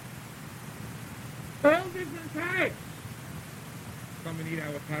 All different types. Come and eat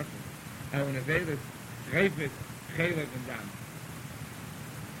our parshas. Our nevedas, reifes, chelev, and dam.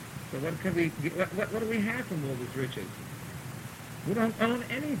 So what do we have from all these riches? We don't own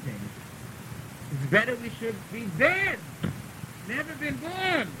anything. It's better we should be dead, never been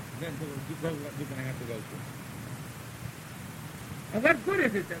born, than what we're going to have to go through. And what good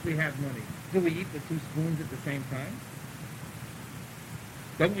is it that we have money? Do we eat with 2 spoons at the same time?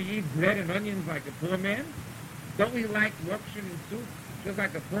 Don't we eat bread and onions like a poor man? Don't we like rukshin and soup just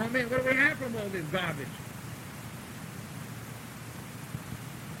like a poor man? What do we have from all this garbage?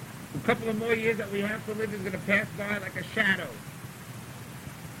 A couple of more years that we have to live is going to pass by like a shadow.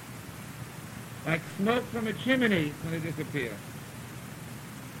 Like smoke from a chimney, it's going to disappear.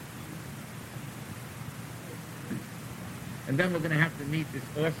 And then we're going to have to meet this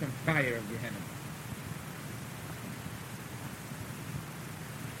awesome fire of Gehenna.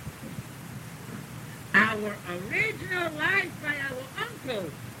 Our original life by our uncle,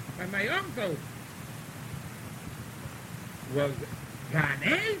 by my uncle, was Gan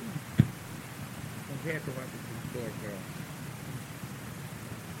Eden compared to what is in store for us.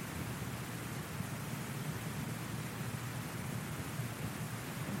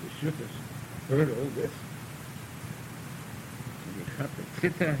 And the shuttas heard all this. And he cut the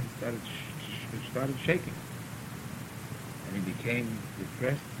tzitah, he started shaking. And he became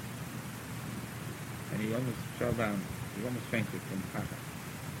depressed. And he almost fell down. He almost fainted from pachad.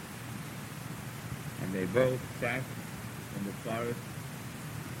 And they both sat in the forest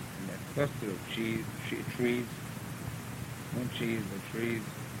in that cluster of trees, one cheese or trees,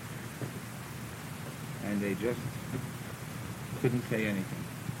 and they just couldn't say anything.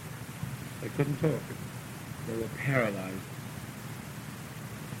 They couldn't talk. They were paralyzed.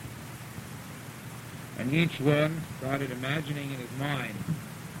 And each one started imagining in his mind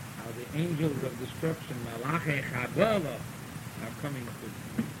how the angels of destruction, Malachi Chabala, are coming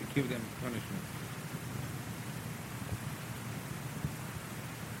to give them punishment.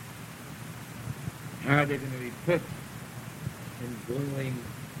 How they're going to be put in boiling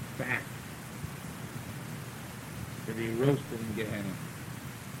fat to be roasted in Gehenna.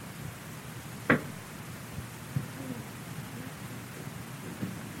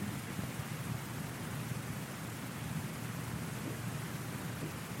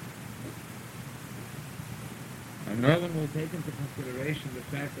 And no one will take into consideration the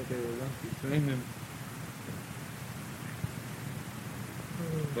fact that they were once Yisraelim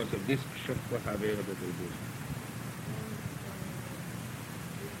because of this Shtot Cracow that they did.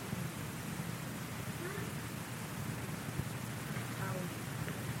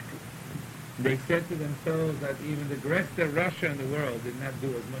 They said to themselves that even the greatest Russia in the world did not do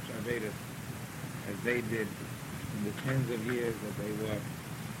as much Avedas as they did in the tens of years that they were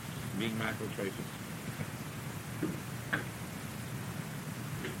being macrotraces.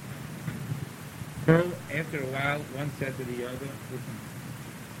 So, after a while, one said to the other, listen,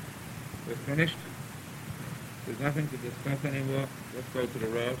 we're finished. There's nothing to discuss anymore. Let's go to the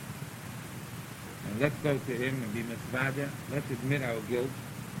Rav. And let's go to him and be mitzvada. Let's admit our guilt.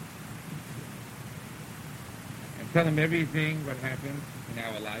 And tell him everything what happened in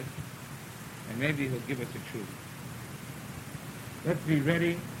our life. And maybe he'll give us a truth. Let's be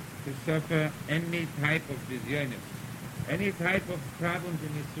ready to suffer any type of bizyonis, any type of problems in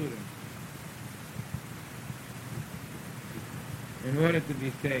Yisurim, in order to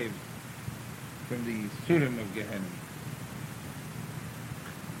be saved from the Yisurim of Gehenna.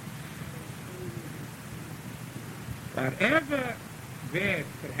 Whatever bad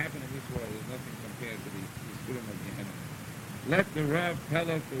could happen in this world is nothing compared to the Yisurim of Gehenna. Let the Rav tell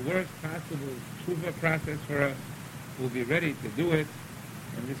us the worst possible tshuva process for us. We'll be ready to do it,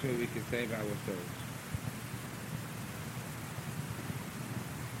 and this way we can save our souls.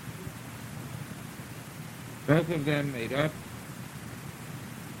 Both of them made up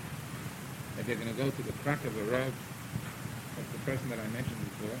that they're going to go to the Cracow Rav. That's the person that I mentioned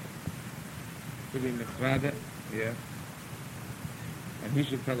before. To be mitzvada, yeah. And he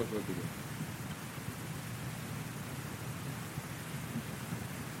should tell us what to do.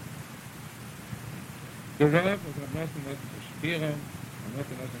 The Rav was Rav Nosson Shapiro, and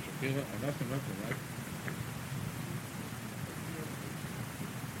Nosson Shapiro, and Nosson, right?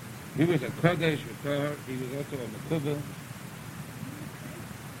 He was a Kodesh before, he was also a Mekubal.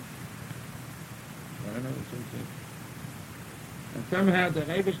 I don't know what's it. And somehow the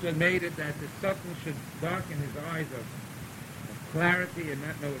Rebbe made it that the Satan should darken his eyes of clarity and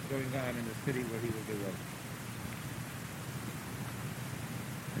not know what's going on in the city where he was the Rav.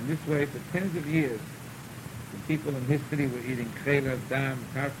 And this way, for tens of years, the people in his city were eating chela, dam,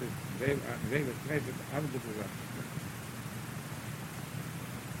 karfis, velas, trefet, avdus.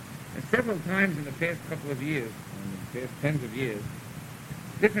 And several times in the past couple of years, in the past tens of years,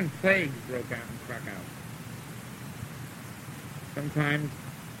 different plagues broke out in Krakow. Sometimes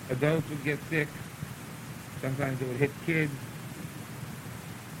adults would get sick. Sometimes it would hit kids.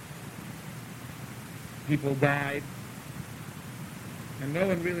 People died. And no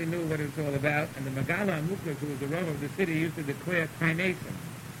one really knew what it was all about. And the Megala Amukas, who was the Rav of the city, used to declare Kainesim.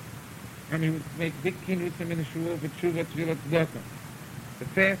 And he would make big kinusim in the shul for tshuva, tzvila, tzedakah. The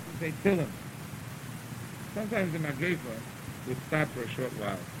fast would say Tillim. Sometimes the Magrifa would stop for a short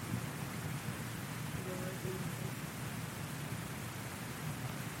while.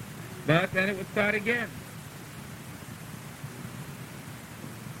 But then it would start again.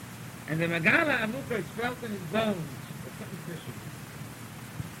 And the Megala Amukas felt in his bones that something fishy.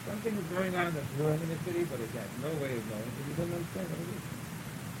 Something is going on that's wrong in the city, but it has no way of knowing because he doesn't understand what it is.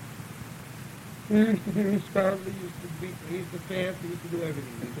 He used to starve, he used to beat, he used to fast, he used to do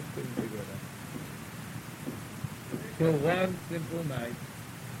everything. He just couldn't figure it out. Till one simple night,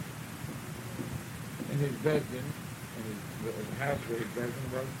 in his bedroom, in his house where his bedroom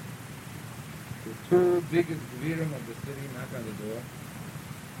was, the two biggest gvirim of the city knock on the door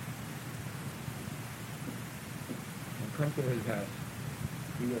and come to his house.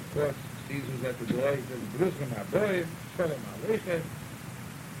 He, of course, sees who's at the door. He says, Brusha ma'boy, Shalom aleichem.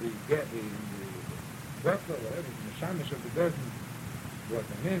 We get the butler, whatever, the mashamish of the person, brought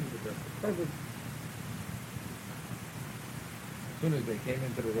them in, the best of COVID. As soon as they came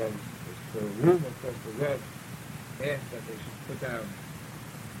into the room, of course, the Rav asked that they should put down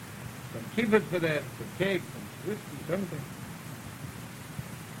some kibbutz for them, some cake, some whiskey, something.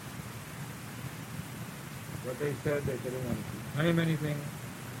 What they said, they didn't want to claim anything.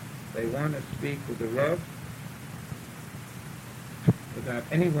 They want to speak with the Rav. The without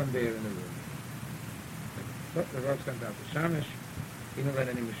anyone there in the room. So the Rav sent out the Shamish. He didn't let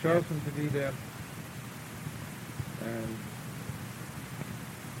any Mishosim to be there. And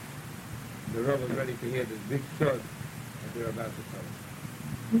the Rav was ready to hear this big thud that they're about to tell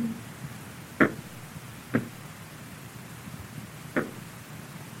him.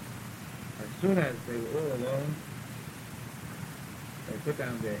 As soon as they were all alone, they put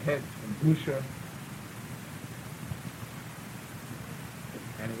down their heads from Busha,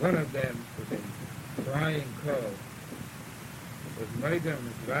 and one of them was a crying call. Was Moida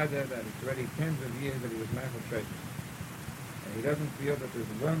Mitzvada that it's already tens of years that he was malnutrition. And he doesn't feel that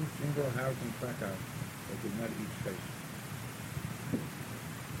there's one single house in Cracow that did not eat fish.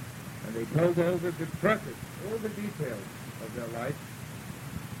 And they told over the process, all the details of their life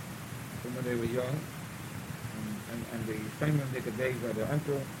from when they were young, and the same when they could days by their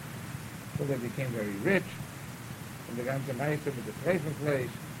uncle, until they became very rich, and they got to Maisa with the Treffen place,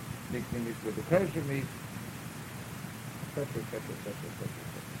 mixed English with the kosher meat, etc., etc., etc., etc.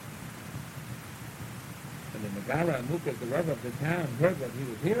 And the Megala Amukas, the Rav of the town, heard what he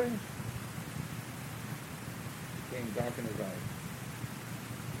was hearing, became dark in his eyes.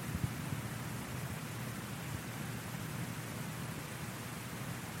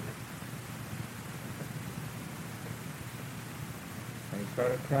 And he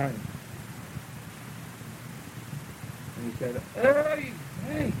started crying. And he said, "Oy,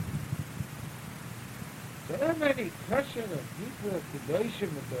 hey! So many kosher people, Kedoshim,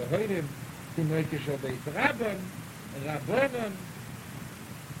 with the Hoyrim, Tinoikish Obeis Rabban, Rabbonon,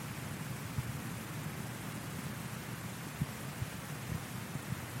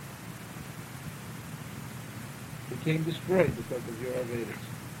 became destroyed because of your Avedas.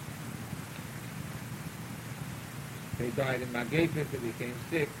 They died in Magefis, they became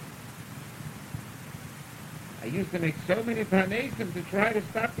sick. I used to make so many Parnesim to try to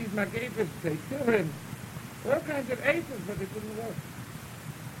stop these Magefis. They kill him. All kinds of aces, but it didn't work.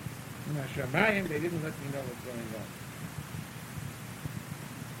 In Hashemayim, they didn't let me know what's going on.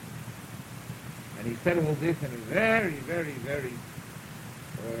 And he said all this in a very, very, very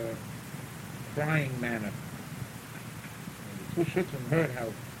crying manner. And the two Shutzim heard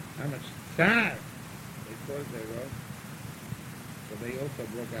how much sad they caused their road. So they also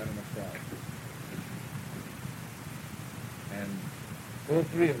broke out in a cry. And all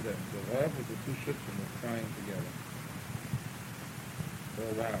three of them, the Rav with the two Shutzim, were crying together for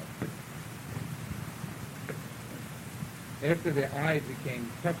a while. After their eyes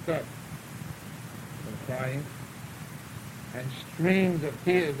became puffed up from crying, and streams of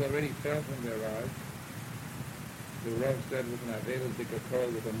tears already fell from their eyes, the Rav said with an Aveda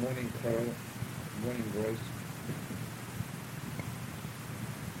Dikakol, with a morning voice,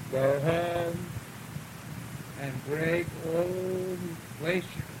 "Go home and break all dishes.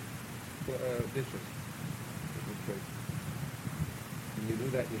 When you do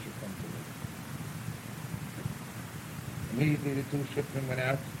that, you should come to me." Immediately the two shipmen went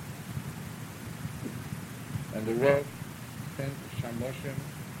out, and the Rav sent Shamoshim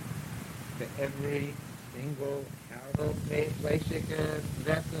to every single house, place shaker,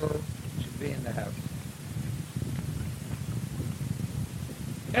 vessel should be in the house.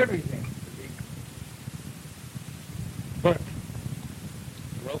 Everything should be burnt,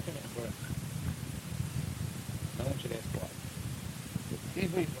 broken and burnt. No one should ask why. It's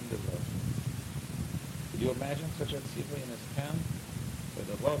easily from the Rav. Could you imagine such a tzivui in this town? So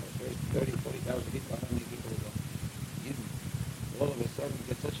the Rav, 30, 40,000 people, how many people are Yidden? All of a sudden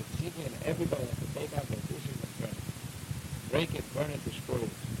get such a tzivui and everybody has to take out their dishes and burn it. Break it, burn it, destroy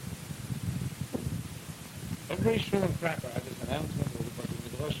it. Every shul in Cracow has this announcement, all the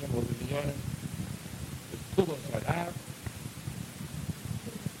Midrashim, all the Minyanim, there's Kudos Harav,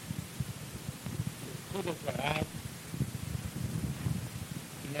 Kudos Harav.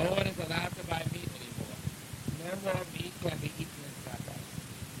 No one is allowed to buy meat anymore. No more meat can be eaten in Cracow.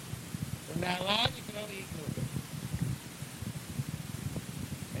 From now on, you can only eat noodles.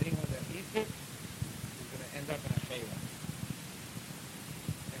 Anyone that eats it is going to end up in a chayla.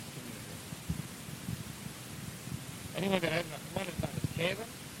 Excommunicated. Anyone that has enough money is not a chayla,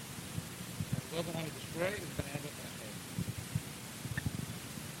 and doesn't want to destroy it, is going to end up in a chayla.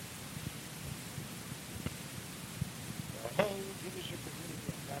 The whole Jewish community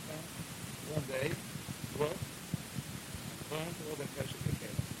in Cracow one day broke and burned all their precious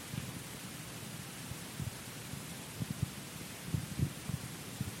chayla.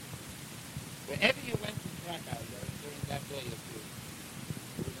 Wherever you went to Cracow during that day or two,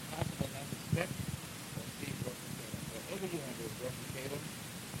 it was impossible not to step or see broken Caleb. Wherever you went, there was broken Caleb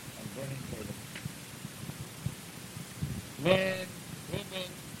and burning Caleb. Men,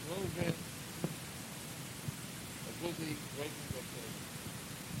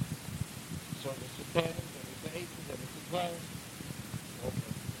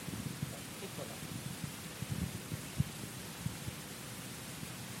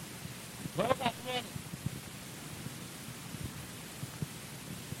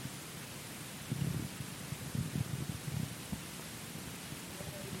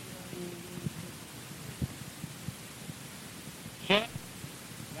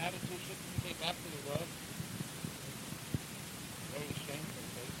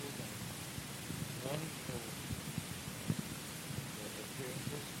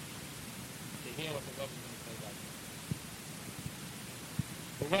 know what the Rebbe is going to say about it.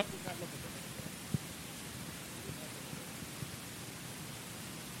 The Rebbe did not look at them anymore. He did not look at them.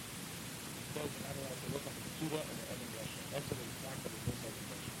 He says you're not allowed to look at the Judah and the Evan Russia. That's what he's talking about in this Evan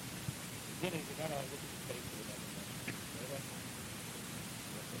Russia. Beginning, you're not allowed to look at the face of the Evan Russia.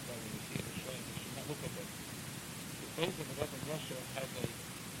 That's why when you see it in Shrine, you should not look at them. The face of the Evan Russia has a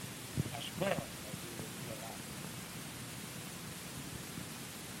hashpah, as you will see a lot.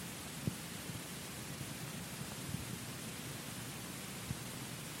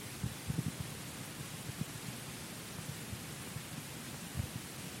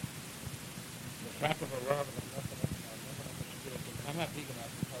 Track of a love and I'm not big enough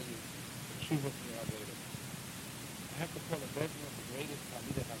to tell you the truth of your later. I have to call a bedroom of the greatest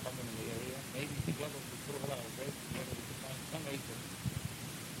Talmidei Chachamim in the area. Maybe together we put all our bread together, we can find some agent.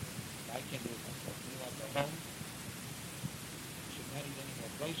 I can't do it myself. Meanwhile, go home. You should not eat any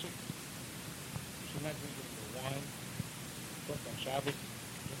more fleishik. You should not drink any more wine. Cook on Shabbos.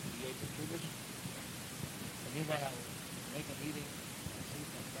 Drink the Yom Kiddush. And meanwhile, I will make a meeting.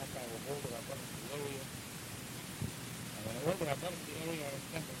 I will hold it up in the area. And when I hold it up in the area, I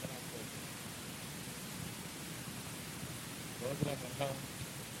expect it to not go. Hold it up at home.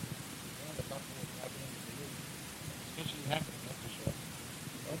 You know the company is happening to you. Especially happening, that's for sure.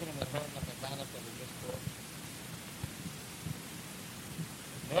 Hold it at home like a banner that we just called.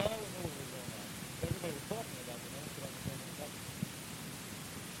 No one knew what was going on. Everybody was talking about it. No one could understand what was happening.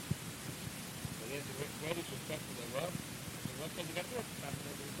 So there's the greatest respect for their love. What can you get to it?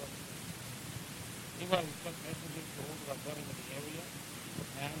 Meanwhile, we sent messengers to all the Rabbanim in the area, the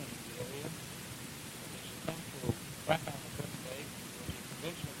town and in the area, and they should come to Cracow on a certain day, when the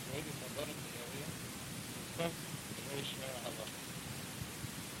convention of the greatest Rabbanim in the area, to discuss the very Shmer Halacha.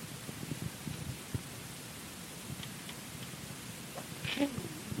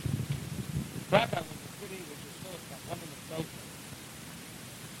 Cracow was a city which was full of Rabbanim and Sofim,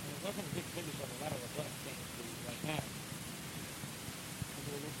 and it wasn't a big village of a lot of Rabbanim things to right now.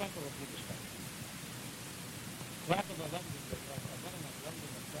 It was a center of Yiddishkeit. Cracow was London, but London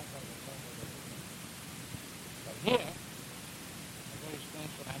and Cracow was London. But here, a very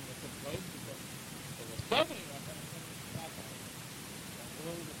strange phenomenon took place because there were so many Rabbanim coming to Cracow that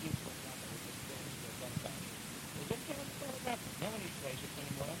all the people of Cracow were just finished with one time. They didn't care what was happening. No one eats fleishes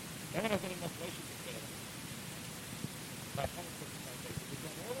anymore. No one has any more fleishes to care. But someone took my face. They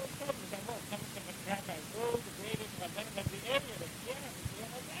said, oh, what's coming? Coming from Cracow, all the greatest Rabbanim of the area.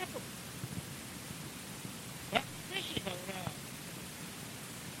 What's happening? What's fishy going on?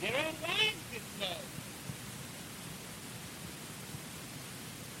 Their own wives did so.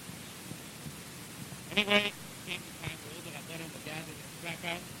 Anyway, it came the time where all the Rabbanim were gathered in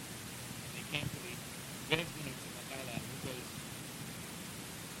Cracow, and they came to the basement of the Magala, who goes,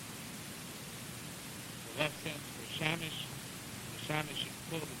 the Rav sends for Shamish, and the Shamish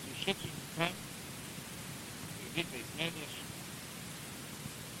called the two Shittim to come, to the big base Medrash,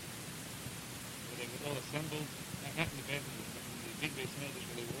 they were all assembled, not in the bedroom, but in the big base Medrash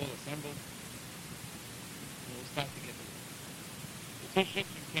where they were all assembled, and it was time to get to them. The two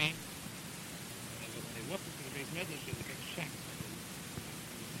Shittim came, and when they walked into the base Medrash, they got shocked.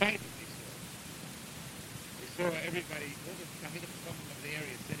 The sight that they saw. They saw everybody, all the Talmidei Chachamim of the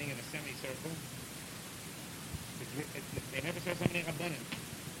area sitting in a semicircle. They never saw so many Rabbanim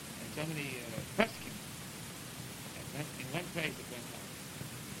and so many poskim in one place at one time.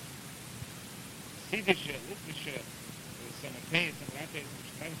 Siddisher, Litvisher, there was some Atayas, some Latayas,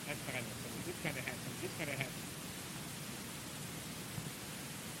 some this kind of hat, some this kind of hat.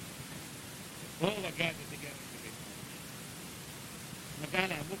 All are gathered together in the big house.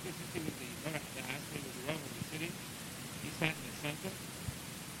 Magala Amuk is sitting with the Norach, the Asri, with the Rome of the city. He sat in the center.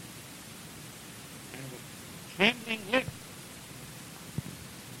 And with trembling lips,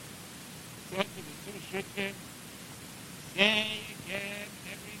 said to the two Shittim, say again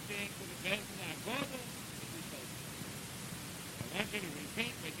everything to the Bezin HaGodel that you told me. I want you to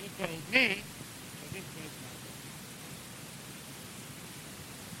repeat what you told me for this Bezin HaGodel.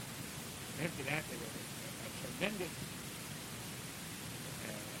 After that, there was a tremendous,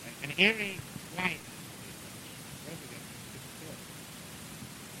 an eerie quiet. President,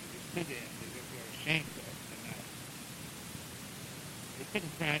 they stood there and they were ashamed to open their mouth. They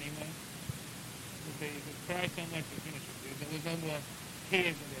couldn't cry anymore. They could cry so much to finish it. There was no more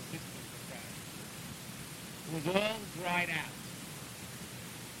tears in their systems to cry. It was all dried out.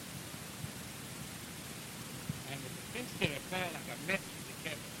 And with the finster fell like a mess from the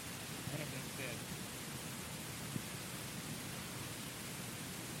kettle. One of them said,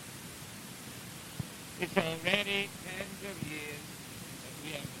 it's already tens of years that we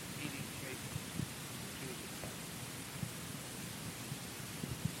have been eating shaitan.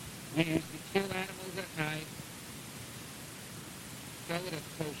 We used to kill animals at night, sell it as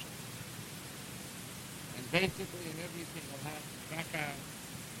kosher. And basically in every single house in Krakow,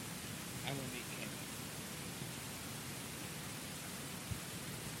 our meat came in.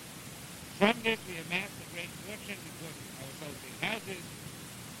 From this we amassed a great fortune because I was selling big houses,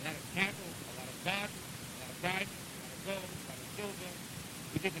 a lot of cattle, a lot of gardens, a lot of diamonds, a lot of gold, a lot of silver.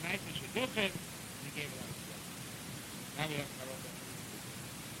 We did the nicest shidduchim, and we gave a lot of stuff. Now we have our own business.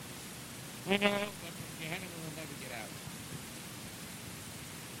 We know that from Gehenna we will never get out.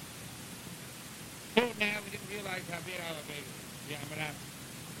 Till now we didn't realize how big our baby is. We are Amarat.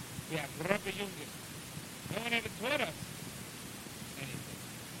 We are Grubbe Junges. No one ever taught us anything.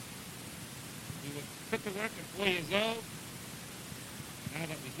 We were put to work at 4 years old. Now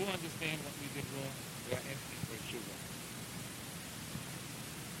that we do understand what we did wrong, we are asking for tshuva.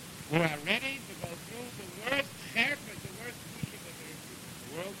 We are ready to go through the worst chesed, the worst issue that there exists in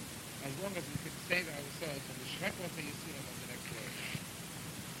the world, as long as we can save ourselves from the shrekot that you see on the next day.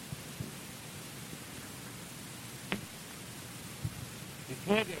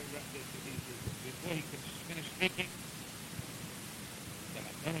 Before he could finish speaking, the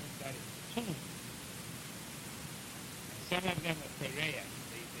Rabbanim started tuning. Some of them are Perea,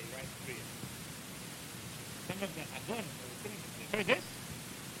 they write Kriya. Some of them Adonim, they were sitting there. They heard this,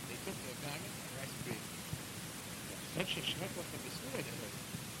 they took their garment and write Kriya. Such a shrekot of the story they heard.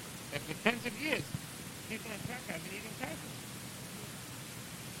 That for tens of years, people in Krakow have been eating tacos.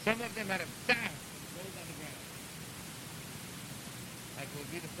 Some of them had a ptah rolled on the ground. Like it would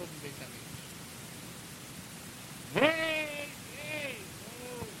be the Fulton Base Amish. Hey,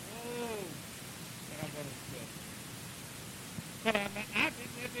 whoa. The Rabbanim said. But I'm not happy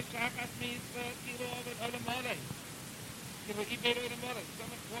if the Shabbos means kilo of the mole. Kilo ibero of the mole.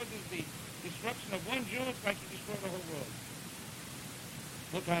 Someone causes the destruction of one Jew, it's like he destroyed the whole world.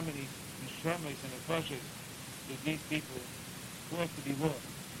 Look how many Neshamos and Nefashos did these people cause to be lost.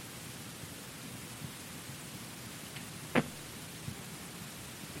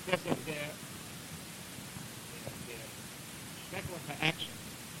 Because of their shrekot action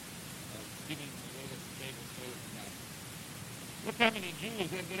of giving the latest table stolen from God. Look how many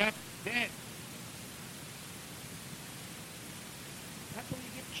Jews ended up dead. How can we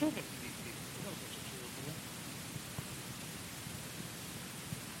give tshuva to these people? We don't get tshuva to them.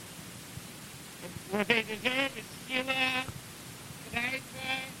 What they deserve is skila,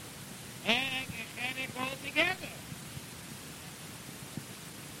 kreifa, and chenek all together.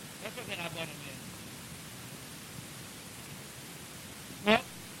 That's what the Rabbanim is. No,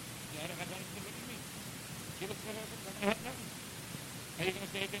 the other Rabbanim said, what do you mean? Skila, kreifa, not going to help nothing. How are you going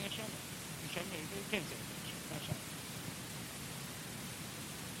to say it in a Neshama? Neshama, you can't say it in a Neshama. Not Shama.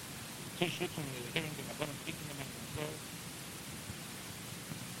 Two shluchim, they were hearing the Rabbanim speaking among themselves.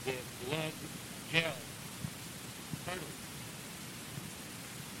 Their blood gelled, curdled.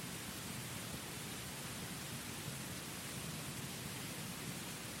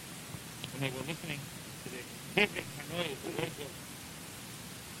 When they were listening to the different Hanois, the words of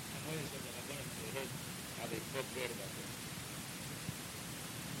Hanois of the Rabbanim, they heard how they spoke bad about this.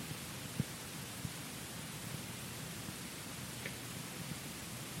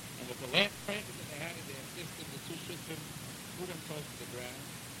 And with the last present that they had in their system, the two shluchim threw themselves to the ground.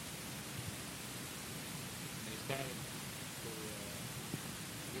 They started to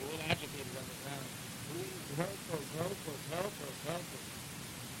be all agitated on the ground. Please help us. Holy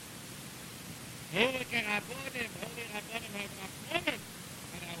Rabbanim have not promised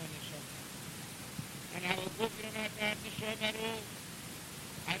on our Neshama. And our Gufim have got Neshama rule.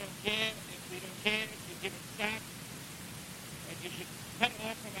 I don't care if we don't care if you give it stock. But you should cut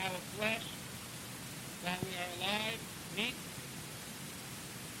off from our flesh while we are alive, meat.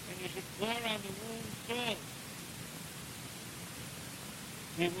 And you should pour on the wound salt.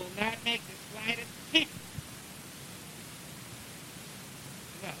 We will not make the slightest peep.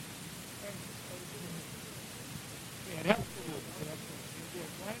 No. We had help the wound. You do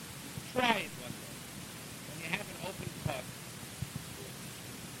it once, try it one day. When you have an open cut,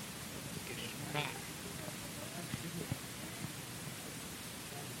 geschmack.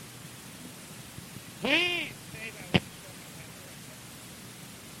 Please save our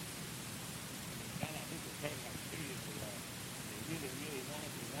really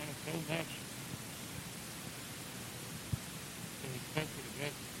wanted so much. So he spoke to the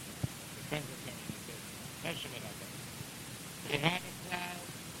rest, the friends of him, and he said, Hashem about that. They have a cloud,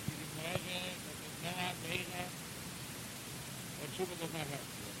 you can measure, but there's no Aveda, but Tshuva does not help.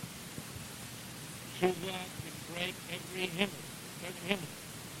 Tshuva can break every himmel, 7 himmels.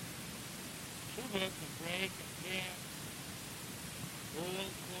 Tshuva can break and tear all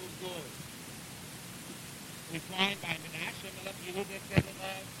closed doors. We find by Menashe Melech Yehuda said of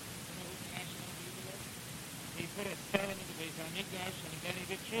us, you know who Menashe Melech Yehuda was? He put a cell into the Beis HaMikdash and then he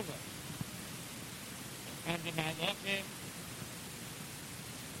did tshuva. And the Malachim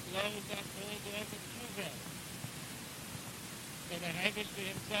closed up all doors of tshuva. So the Rebbe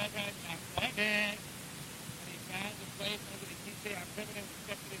himself had Nachlamed, and he found a place under the Kisei HaKavod and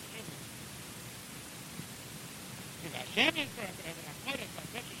accepted his tshuva. If Hashem is for a Nachlamed, it's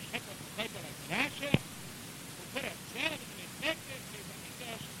such a shekel to play like Menashe, who put a cell into the Beis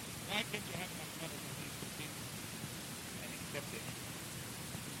HaMikdash, why can't you have a Nachlamed on these two people and accept it?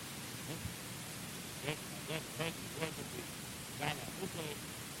 Yes, I guess the person who worked with the Gala Uko,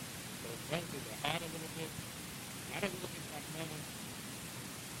 so it went to the heart a little bit, not a little bit like moment.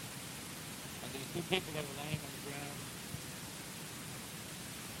 And these two people that were lying on the ground,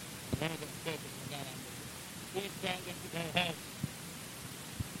 and one of them said to the Gala Uko, please tell them to go home.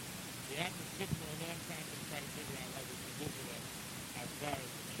 We have to sit for a long time to try to figure out what we can do for them as far as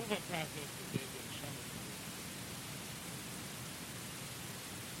the tshuva process that they've been shown to do.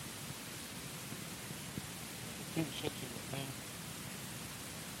 And the two shitchen were home.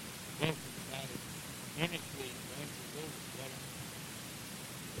 Both of them got it earnestly and going to live with water.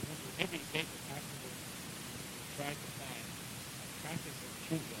 They went through every paper possible to try to find a process of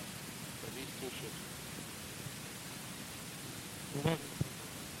tshuva for these two shitchen. Who wasn't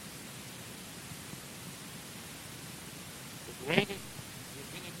the greatest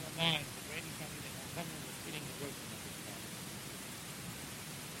rabbinic mind, the greatest something that someone was sitting and working at this time.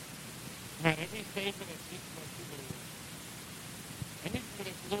 Not every paper that speaks about tshuva to work. Anything that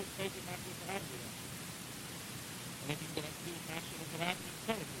has to do with faith not with the Rabbi. Anything that has to do with Masha with the Rabbi is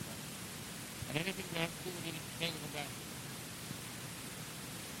Torah to them. And anything that has to do with eating kale in the back.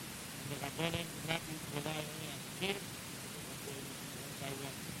 And the Rabbanim do not rely only on the kids, but they one by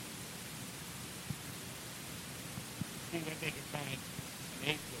one. See what they can find an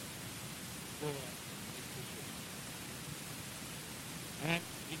April for this issue. And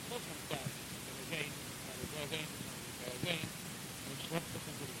he took himself to the Zayn, and he slept with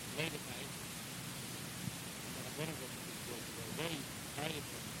him late at night. And then one of them was very tired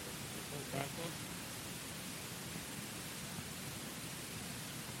from the whole process.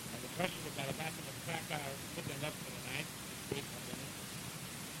 And the question about a bathroom of Cracow put them up for the night, this great company.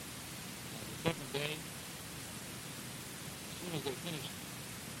 And the second day, as soon as they finished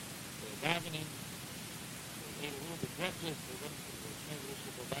their davening, they ate a little bit of breakfast, they went to the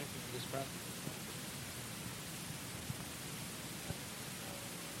Shtot Cracow in this process.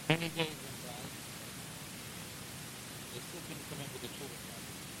 Many days went by, they still couldn't come up with the tshuva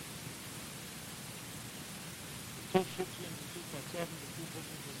process. The two shittim, the two Cracow, the two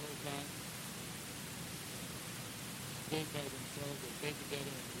bookings this whole time, stayed by themselves, they stayed together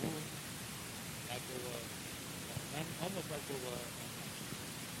in the room, like they were, almost like they were,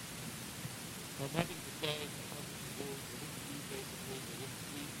 no nothing to say, no nothing to do, they didn't eat basically, they didn't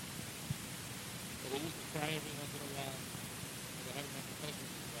sleep, but they used to cry every once in a while, and they had enough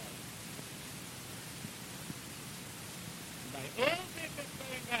questions to cry. And by all this that's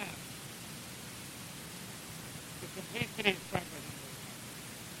going on, the complexity is progress is going on.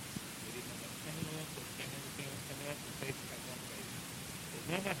 They didn't know what's coming off, they can't understand what's coming off, the face is like one face. There's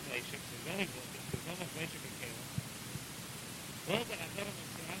no much Meshach, there's only buildings, there's no much Meshach in Caleb. All the Hadarim and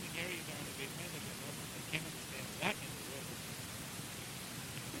surrounding areas are on the Beis Medrash, and also they can't understand what in the world is.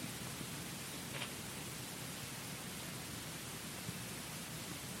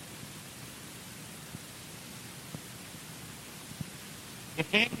 The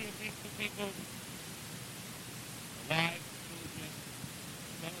family of these two people, the wives, the children,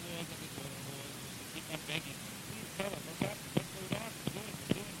 the son-in-laws and the daughter-in-laws, they keep on begging, please tell us, what's happening, what's going on, what's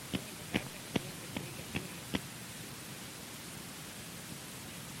doing, what's happening, what's doing.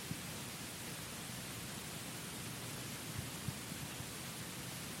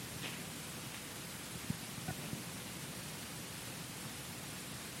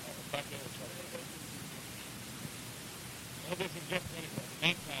 All this is just critical. The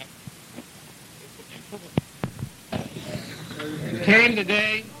main fact is the came the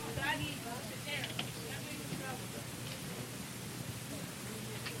day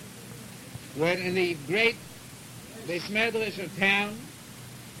when in the great Beis Medrash of town,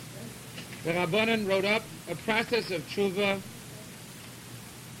 the Rabbanan wrote up a process of tshuva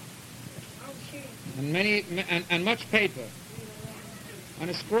and much paper. On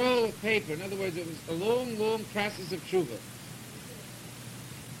a scroll of paper. In other words, it was a long, long process of tshuva.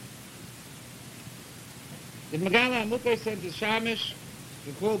 The Megala Amukah sent to Shamish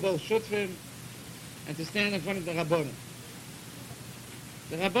to call both Shutfim and to stand in front of the Rabbanim.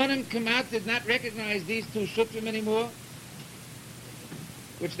 The Rabbanim Kamat did not recognize these two shutrim anymore,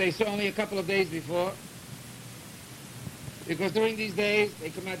 which they saw only a couple of days before, because during these days, they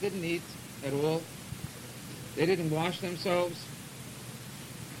Kamat didn't eat at all. They didn't wash themselves.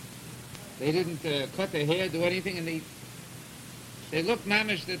 They didn't cut their hair, do anything, and they looked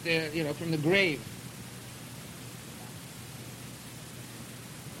mamish that they're, from the grave.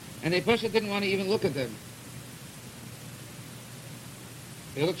 And they Pasha didn't want to even look at them.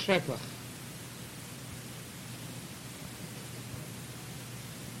 They looked schrecklich.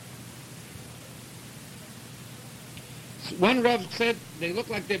 One Rav said they look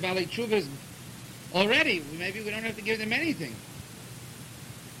like they're Balei Tshuvas already. Maybe we don't have to give them anything.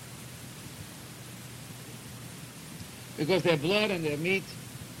 Because their blood and their meat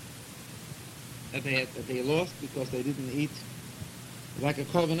that they lost because they didn't eat like a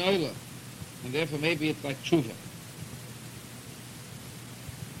korban oila. And therefore maybe it's like tshuva.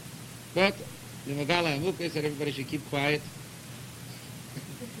 But the Megala Amukah said everybody should keep quiet.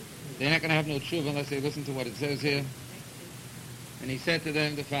 They're not going to have no tshuva unless they listen to what it says here. And he said to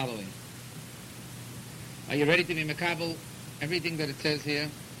them the following. Are you ready to be makabel everything that it says here?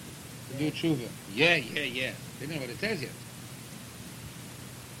 To do tshuva. Yeah. They don't know what it says yet.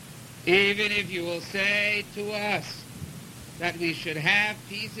 Even if you will say to us that we should have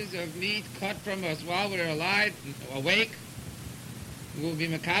pieces of meat cut from us while we're alive, awake, we will be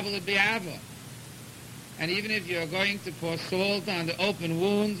makabel at bi'ava. And even if you're going to pour salt on the open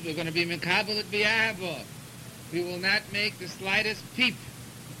wounds, we're going to be makabel at bi'ava. We will not make the slightest peep,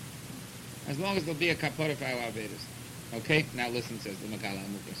 as long as there'll be a kapara for our Vedas. Okay? Now listen, says the Megala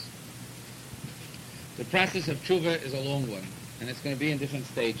Amukas. The process of tshuva is a long one, and it's going to be in different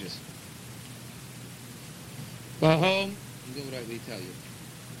stages. Go home and do what we tell you.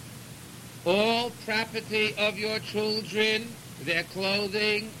 All property of your children, their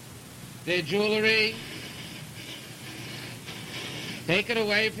clothing, their jewelry, take it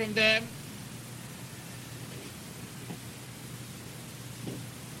away from them.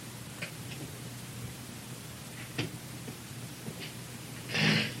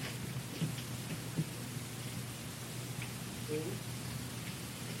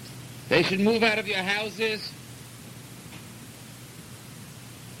 They should move out of your houses.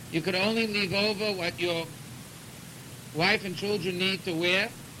 You could only leave over what your wife and children need to wear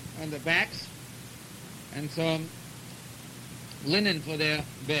on the backs and some linen for their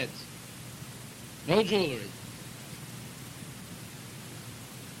beds. No jewelry.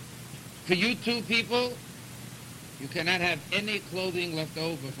 For you two people, you cannot have any clothing left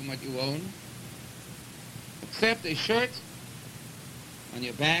over from what you own, except a shirt on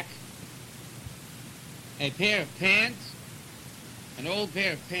your back, a pair of pants, an old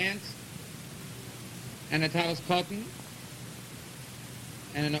pair of pants, and a talis cotton,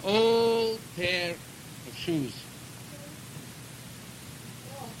 and an old pair of shoes,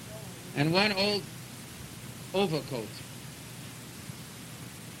 and one old overcoat.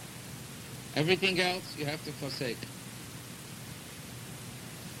 Everything else you have to forsake.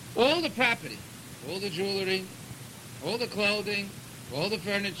 All the property, all the jewelry, all the clothing, all the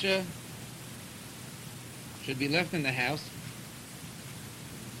furniture should be left in the house,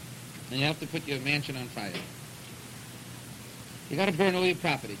 and you have to put your mansion on fire. You got to burn all your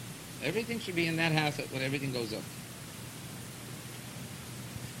property. Everything should be in that house when everything goes up.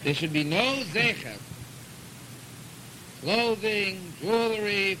 There should be no zecher. Clothing,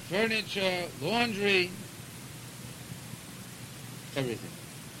 jewelry, furniture, laundry, everything.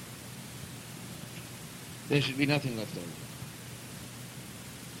 There should be nothing left over.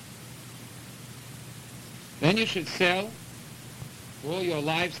 Then you should sell all your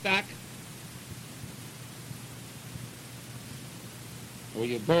livestock, or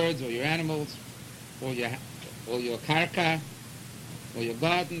your birds, or your animals, or your karka, or your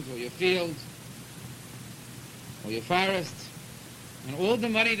gardens, or your fields, or your forests, and all the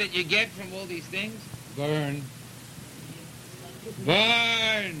money that you get from all these things, burn.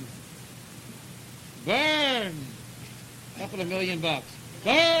 Burn! Burn! A couple of $1 million.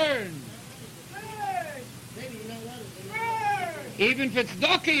 Burn! Even if it's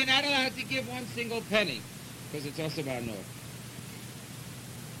tzedakah, you're not allowed to give one single penny, because it's also about no.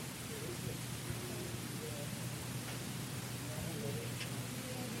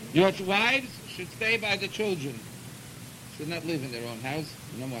 Your wives should stay by the children. Should not live in their own house.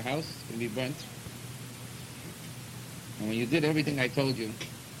 No more house. It's going to be burnt. And when you did everything I told you,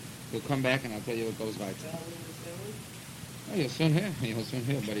 you'll come back and I'll tell you what goes right. Oh, you're soon here. You're soon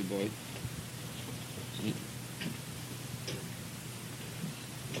here, buddy boy.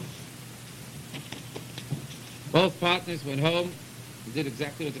 Both partners went home He did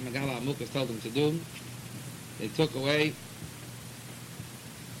exactly what the Megala Amukas told him to do. They took away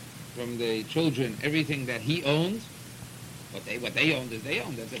from the children everything that he owned. What they owned is they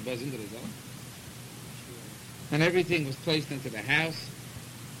owned. That's a buzz into his own. And everything was placed into the house.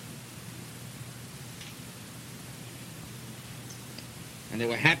 And they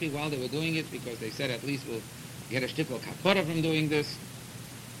were happy while they were doing it because they said at least we'll get a shtickle kapora from doing this.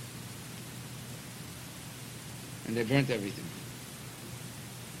 And they burnt everything.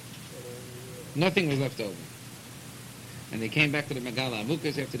 Nothing was left over. And they came back to the Megala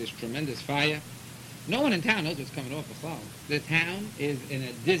Amukas after this tremendous fire. No one in town knows what's coming off the cloud. The town is in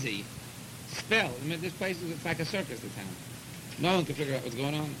a dizzy spell. I mean, this place is like a circus, the town. No one can figure out what's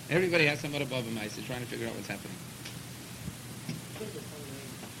going on. Everybody has some other Baba Mice trying to figure out what's happening.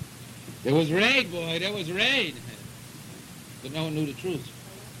 There was raid, boy, there was raid. But no one knew the truth.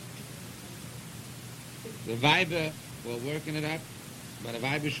 The Weiber were working it up by the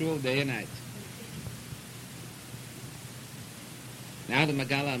Weiber shul day and night. Now the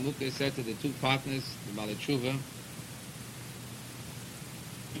Megala Amukas said to the two partners, the Baalei Tshuva,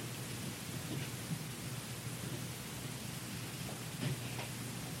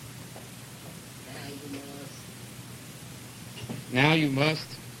 now you must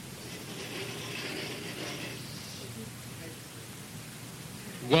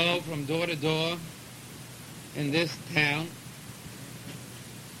go from door to door in this town,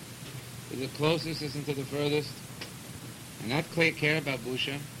 to the closest and to the furthest, and not care about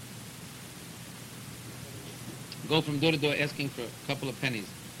Busha. Go from door to door asking for a couple of pennies,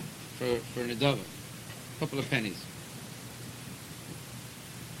 for Nedova, a couple of pennies.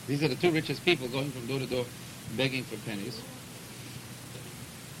 These are the two richest people going from door to door begging for pennies.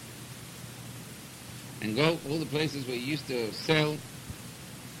 And go all the places where you used to sell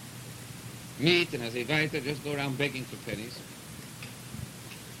meat and as a weiter, just go around begging for pennies.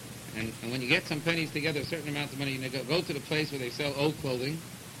 And when you get some pennies together, a certain amount of money, you go to the place where they sell old clothing,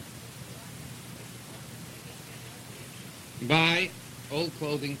 buy old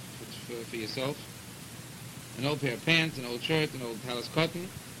clothing for yourself, an old pair of pants, an old shirt, an old talis cotton,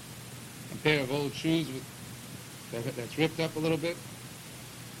 a pair of old shoes that's ripped up a little bit,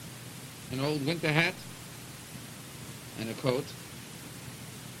 an old winter hat, and a coat.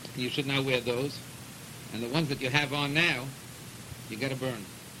 You should not wear those. And the ones that you have on now, you got to burn.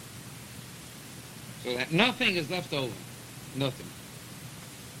 So that nothing is left over. Nothing.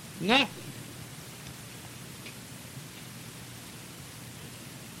 Nothing.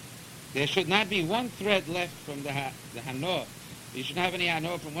 There should not be one thread left from the hanor. You shouldn't have any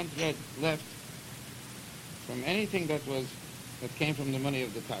hanor from one thread left from anything that came from the money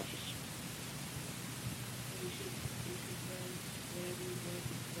of the Tashis.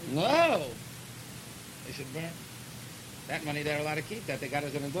 No! They should burn. That money they're allowed to keep that. They got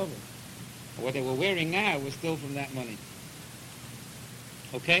us in a double. What they were wearing now was still from that money.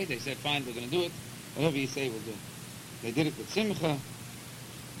 Okay? They said, fine, we're going to do it. Whatever you say, we'll do. They did it with simcha.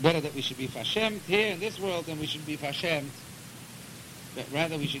 Better that we should be fashemed here in this world than we should be fashemed. But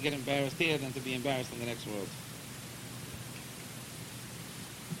rather we should get embarrassed here than to be embarrassed in the next world.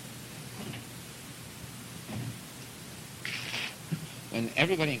 When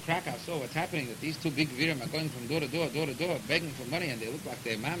everybody in Krakow saw what's happening, that these two big virim are going from door to door, begging for money, and they look like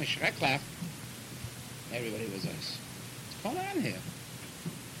they're mamish reklach, everybody was us. What's going on here?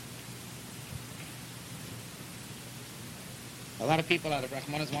 A lot of people out of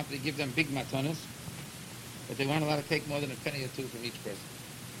Rachmanis wanted to give them big matonas, but they weren't allowed to take more than a penny or two from each person,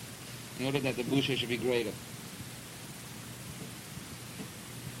 in order that the busha should be greater.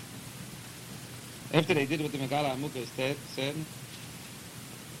 After they did what the Megala Amukas said,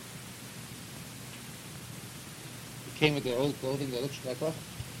 came with their old clothing, they looked Cracow.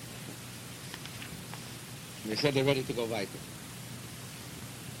 They said they're ready to go weiter.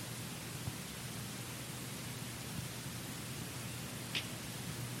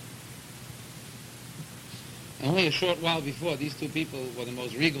 Only a short while before, these two people were the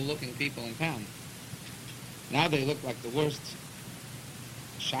most regal-looking people in town. Now they look like the worst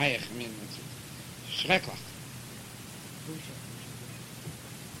shayach. I mean, it's schrecklich.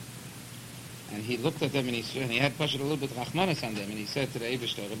 And he looked at them and he had pushed a little bit rachmanis on them, and he said to the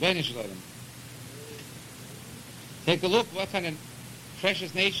Eibishter, Rebbeinu Shalom, take a look what kind of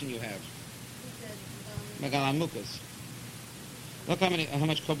precious nation you have. Megala Amukas. Look how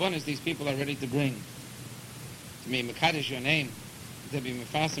much korbanos these people are ready to bring. To be mekadesh your name, to be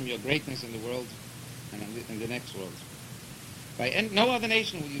mefasim your greatness in the world and in the next world. By no other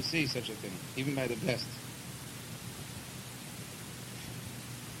nation will you see such a thing, even by the best.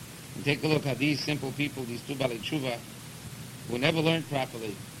 And take a look how these simple people, these two Baalei Tshuva, who never learned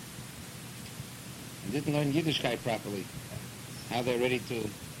properly and didn't learn Yiddishkeit properly, how they're ready to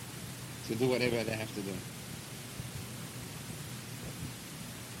do whatever they have to do.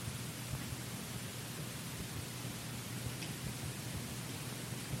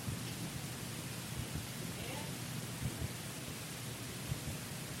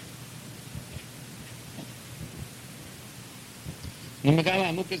 Numagala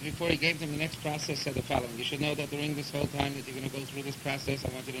Amukas, before he gave them the next process, said the following: you should know that during this whole time that you're going to go through this process, I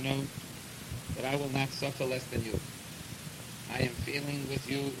want you to know that I will not suffer less than you. I am feeling with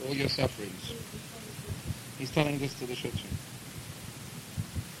you all your sufferings. He's telling this to the Shutrim.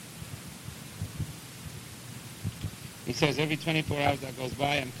 He says every 24 hours that goes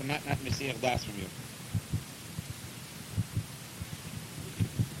by, I'm not Messiah Das from you.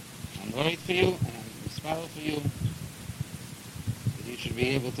 I'm worried for you, and I'm smiling for you, that you should be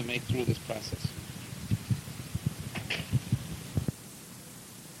able to make through this process.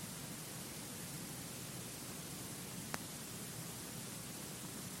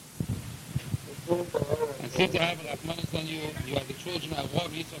 And since I have a Rahmanis on you, you are the children of Rav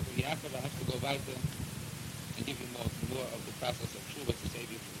Yitzchak and Yaakov, I have to go weiter and give you more of the process of Shuvah to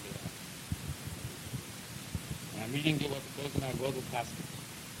save you from the Iraq. And I'm reading you what the President of Global Pastor.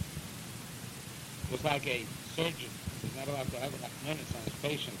 It was like a surgeon who's not allowed to have a Rahmanis on his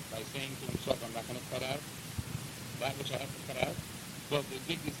patient by saying to himself, I'm not going to cut out that which I have to cut out. But the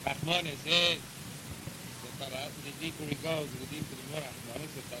biggest Rahmanis is to cut out, and the deeper he goes, the deeper the more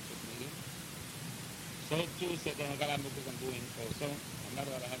Rahmanis, if that's what's needed. So too said the Hagalam because I'm doing also. I'm not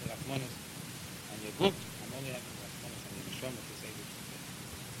allowed to have Rahmanis on your book. I'm only having Rahmanis on your Neshama to save it from there.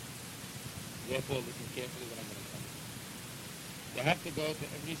 Therefore, listen carefully what I'm going to tell you. You have to go to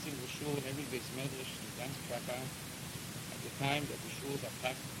every single shul and every base medrash in Shtot Cracow at the time that the shuls are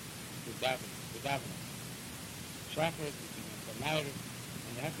packed with davening. Shachar is the Ma'ariv,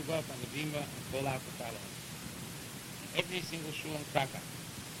 and you have to go up on the bima and call out the following. Every single shul in Cracow.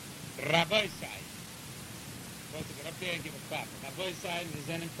 Rabbi side. Supposed to get up there and give a clap. Rabbi side is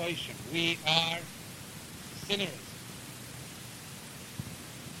an imposition. We are sinners.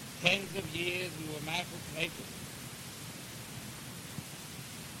 Tens of years we were ma'afel to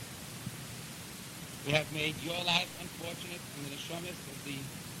we have made your life unfortunate in the neshamas of the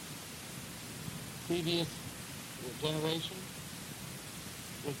previous generation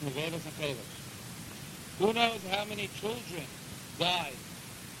with nevelos and chelos. Who knows how many children died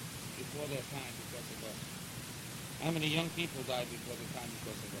before their time because of us? How many young people died before their time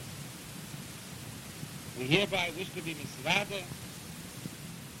because of us? We hereby wish to be misvada.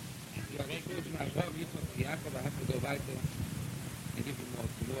 You are very good to my Rav Yitzchak and Yaakov. I have to go weiter and give you more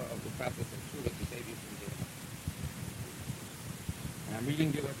of the process of Shuvah to save you from there. And I'm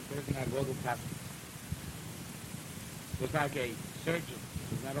reading you what the person I wrote will happen. It was like a surgeon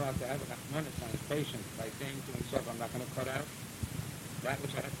who's not allowed to have a Rahmanis on his patient by saying to himself, I'm not going to cut out that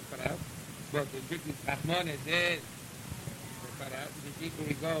which I have to cut out. But the biggest Rahmanis is to cut out. The deeper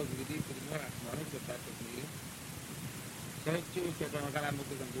he goes, the deeper the more Rahmanis, if that's what's needed. So too said the Hagalam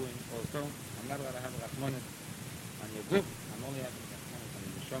because I'm doing also. I'm not allowed to have a Rahmanis on your book. I'm only having Rahmanis on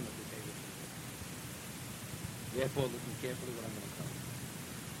your Neshama to save it from there. Therefore, listen carefully what I'm going to tell you.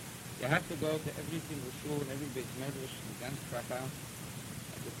 You have to go to every single shul and every base medrash in Shtot Cracow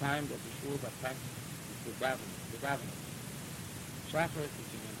at the time that the shuls are packed with davening. Shachar is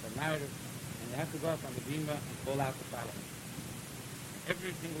teaching them from Ma'ariv, and you have to go up on the bima and call out the following.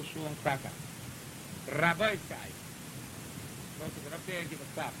 Every single shul in Cracow. Rabbi side. Supposed to get up there and give a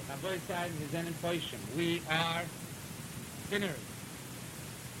clap. Rabbi side is an imposition. We are sinners.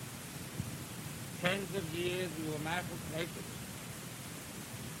 Tens of years we were ma'afel to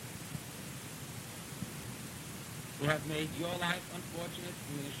we have made your life unfortunate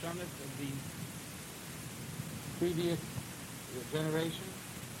in the neshamas of the previous generation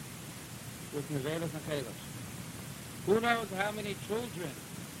with nevelos and chelos. Who knows how many children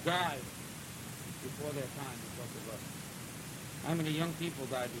died before their time because of us? How many young people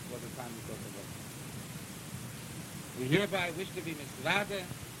died before their time because of us? We hereby wish to be misvada,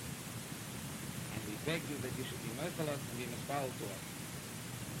 and we beg you that you should be merciless and be misfoul to us.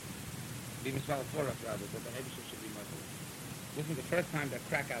 Be misfoul for us, rather, but the Hebrew should be merciless. This is the first time that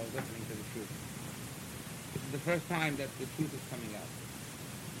Cracow is listening to the truth. This is the first time that the truth is coming out.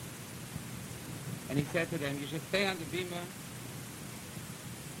 And he said to them, you should stay on the bima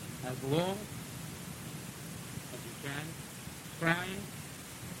as long as you can, crying,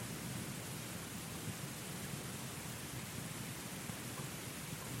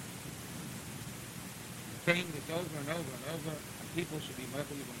 saying this over and over and over, and people should be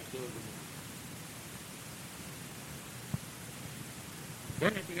merciful when they do it.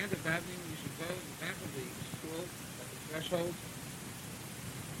 Then at the end of davening, you should go to the back of the stool at the threshold,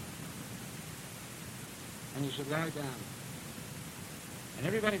 and you should lie down. And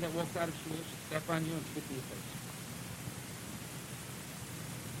everybody that walks out of shul should step on you and spit in your face.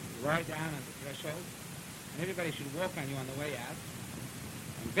 You lie down on the threshold, and everybody should walk on you on the way out,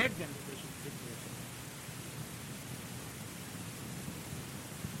 and beg them that they should spit in your face.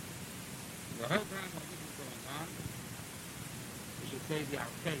 The whole time while this is going on, you should say the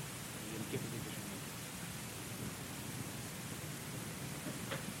Al-Kay, and you give it to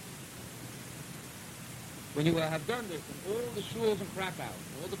When you have done this in all the shuls in Krakow,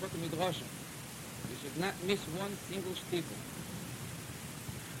 all the Beit Midrashim, you should not miss one single shtickle.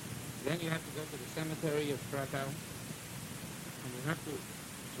 Then you have to go to the cemetery of Krakow, and you have to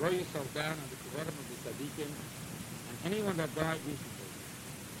throw yourself down on the Kevorim of the Tzaddikim, and anyone that died recently,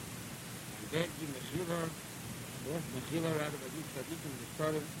 and beg you Mechila out of these Tzaddikim, the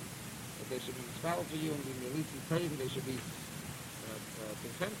Torah, that they should be misfollowed for you and be released in Torah, they should be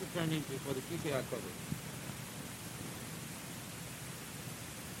consent attorneys before the Kisei HaKodesh.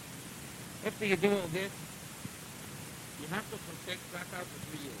 After you do all this, you have to protect Krakow for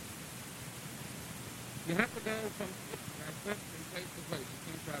 3 years. You have to go from place to place. You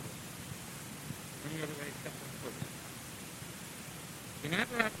can't travel any other way except on foot. You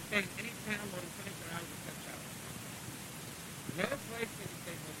never have to stay in any town more than 24 hours except travel. No place can you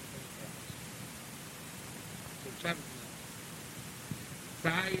stay more than 24 hours. So travel is enough.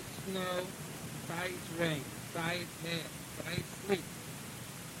 Side snow, side rain, side hail, side sleet.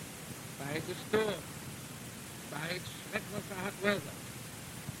 Side the storm, side reckless hot weather.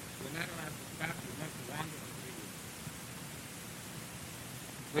 You're not allowed to stop, you have to wander for 3 years.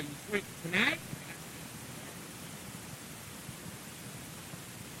 When you sleep tonight,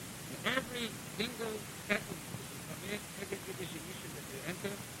 every single second that you come in, every mission that you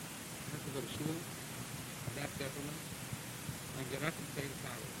enter, you have to go to shul, that gentleman, and get up and say the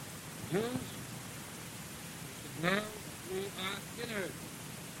following. Jews, you should know that we are sinners.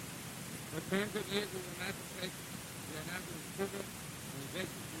 For tens of years we were not to we are not to the children, and we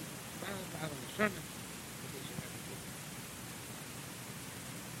beg the Jews to follow our sermon that they should have a children.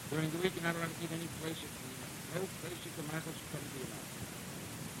 During the week you're not allowed to eat any flesh in your mouth. No flesh in the mouth should come to your mouth.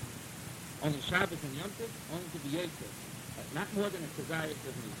 Only Shabbos and Yom Tov, only to be Yosef. Not more than a Tzadayah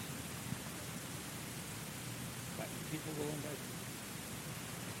of Nis. But people will invite you.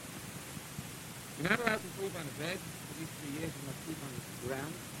 You're not allowed to sleep on a bed for these 3 years. You must sleep on the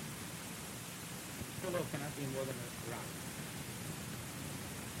ground. Pillow cannot be more than a rock.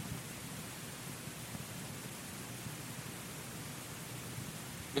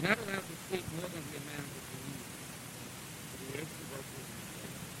 You're not allowed to sleep more than the amount that you need to be able to go through the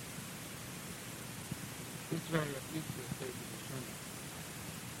day. This way, at least you'll stay to the sermon.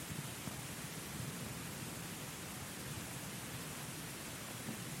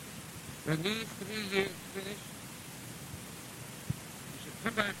 When these 3 years finish, you should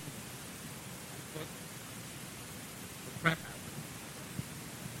come back Cracow.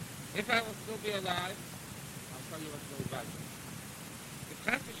 If I will still be alive, I'll tell you what's really about it. If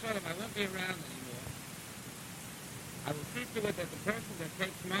Chas v'Shalom I won't be around anymore, I will see to it that the person that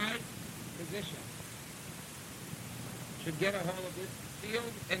takes my position should get a hold of this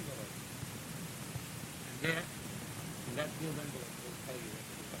sealed envelope. And there, in that sealed envelope, will tell you what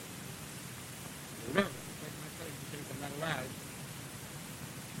to do. Remember, if you take my place in case I'm not alive,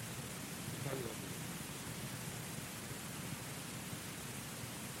 I'll tell you what to do.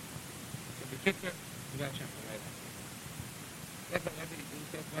 Particular, you got to right now. That's what everybody doing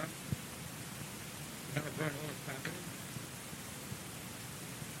so far. You have to burn all his property.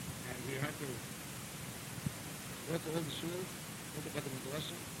 And we have to go to all the shuls, all the Beit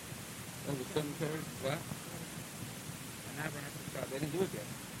Midrashim, all the cemeteries, what? And now they have to start. They didn't do it yet.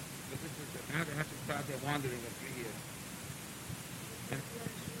 But this is it. Now they have to start their wandering of 3 years.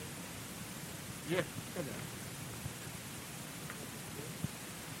 Yes, go there.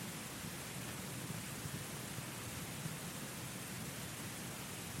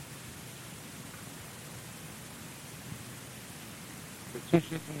 Two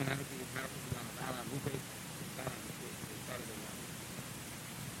ships from the house of the house of the Bala Mupe, the start of the line.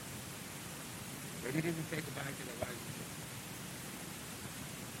 But he didn't say goodbye to the wife.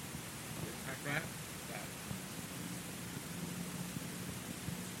 It's like that.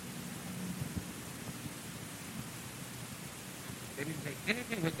 They didn't take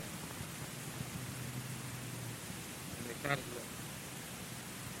anything with them. And they started to look.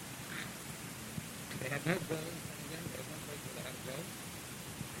 They had no gold from them. They had no place where they had to go.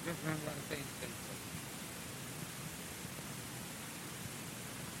 Just learn a lot of things.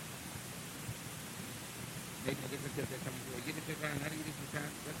 Made no difference if they're coming to a Yiddish town, not a Yiddish town,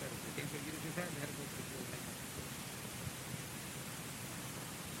 whatever. If they came to a Yiddish town, they had to go to the shul.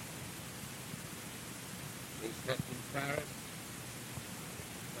 They slept in forests,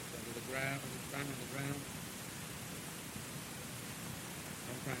 slept under the ground, on the ground.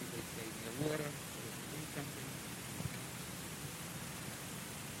 Sometimes they stayed near water, so they could drink something.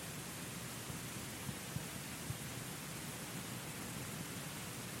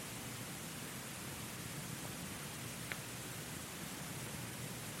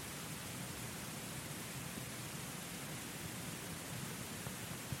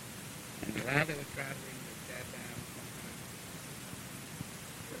 And while they were traveling, they sat down sometimes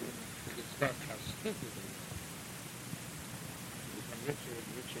to discuss how stupid they were. They become richer and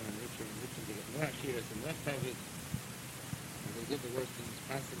richer and richer and richer. They get more ashiras and less covet. And they did the worst things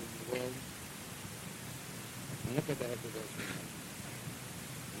possible in the world. And look at the heck of those things.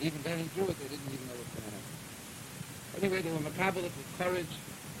 And even going through it, they didn't even know what's going to happen. Anyway, they were makabelit with courage.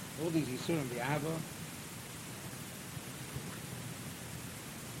 All these Yisurim b'Ava.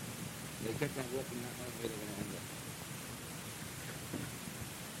 They kept on walking, not knowing where they were going to end up.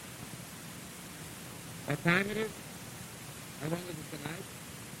 What time it is? How long is it tonight?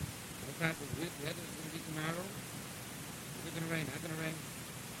 What type of weather is it going to be tomorrow? Is it going to rain? Not going to rain?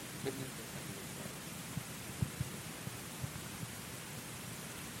 Good news for Sunday.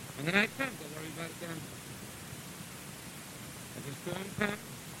 When the night comes, don't worry about it then. If the storm comes,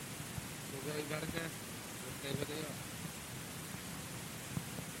 don't worry about it then. They'll stay where they are.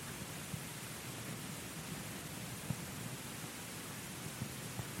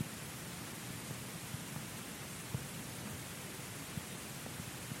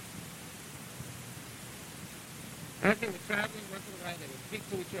 As they were traveling, once in a while, they would speak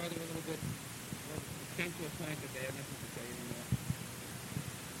to each other a little bit. Well, it came to a point that they had nothing to say anymore.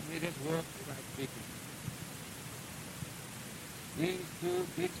 And they just walked without speaking. These two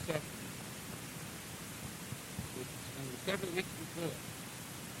big sufferings, which only several weeks before,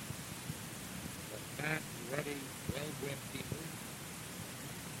 were fat, ruddy, well-bred people,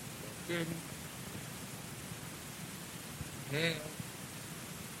 were thin, pale,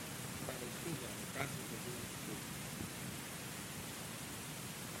 by the sugar in the process of doing food.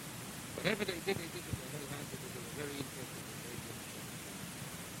 Whatever they did with their whole heart because they were very interested and very good at it.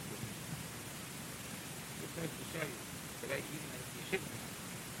 It's supposed to show you that even as a yeshiva,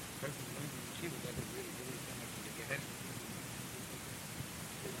 a person who learns in yeshiva doesn't really do so much to get it.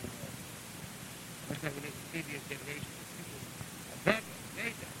 That's how we live in previous generations of people above us,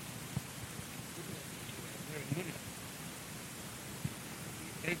 made that. People in yeshiva are very money.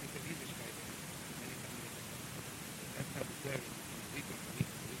 The basis of Yiddishkeit is many times. That's how we carry it weaker and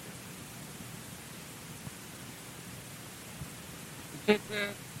weaker and weaker. It's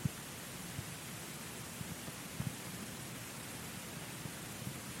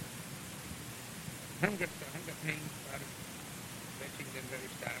hunger pains started stretching them very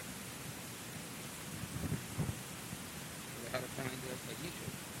stark. So they had to find their solution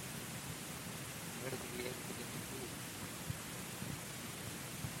in order to be able to get some food.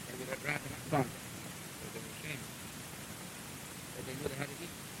 They would have rather not gone there, so they were ashamed. But they knew they had to eat.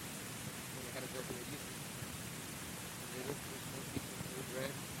 So they had to go to their use. They looked for small pieces of food,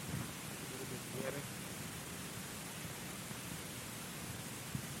 bread, a little bit of water.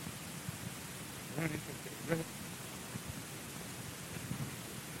 They weren't interested in milk.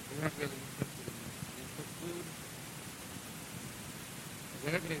 They weren't really interested in cooked food. And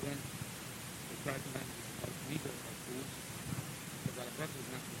wherever they went, they tried to manage the most meager of foods. Because our book was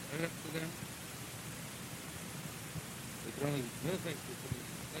not earth to them. They could only milk-based food in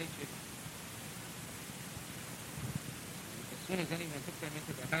the station. As soon as anyone took them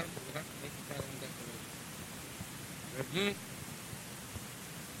into the house, they would have to make the following declaration. Review.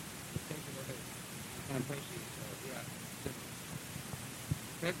 The station of it. On Percy, so yeah, simple.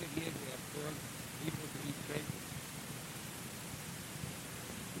 The present year we have caused people to eat bacon.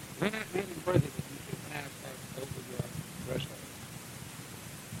 We're not really worthy that you should have us over your threshold.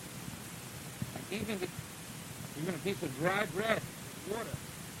 And even a piece of dry bread with water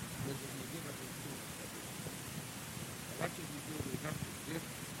is when you give us this food. So what should we do? We have to give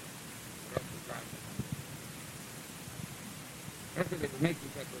the rest of God. After they make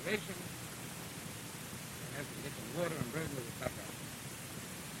the declaration, they have to get some water and bread with the top out.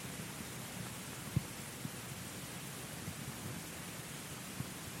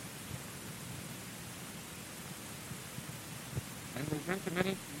 And we've gone to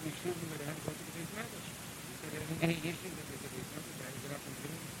many issues where they have to go to the base knowledge. We said any issue that there's a base knowledge, they have to get up and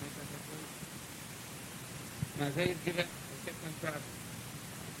do it, make that declaration. Now they give it, they kept on traveling.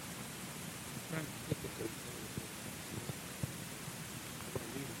 trying to stick it to it.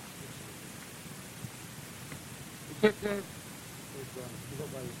 The kid says, you go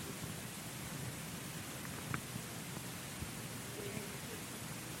by your seat.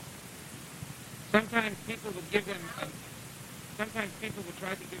 Sometimes people would give them, sometimes people would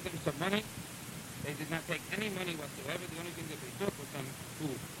try to give them some money. They did not take any money whatsoever. The only thing that they took was some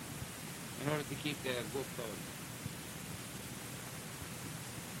food in order to keep their goods going.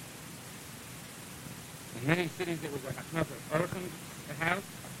 In many cities there was a haknata orphan house,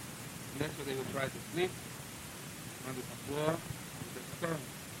 and that's where they would try to sleep, on the floor, with a stone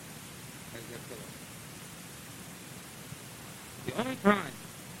as their pillow. The only time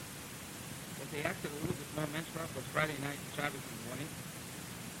that they acted a little bit more menstrual was Friday night and Shabbos in the morning.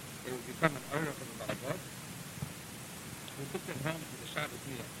 They would become an order of a balabot, who took them home to the Shabbos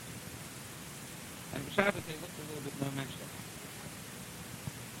meal. And for Shabbos they looked a little bit more menstrual.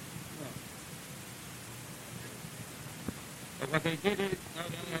 No. But what they did is, no,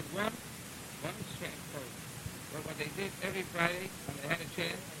 they only had one chance. But what they did every Friday, when they had a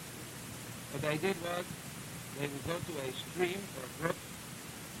chance, what they did was, they would go to a stream or a brook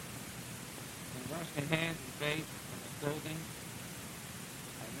and wash their hands and face and their clothing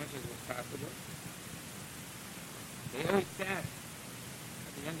as much as was possible. They always sat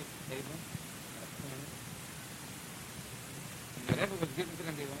at the end of the table, at a corner, and whatever was given to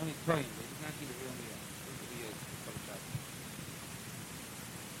them, they were only toying. They did not eat a real meal.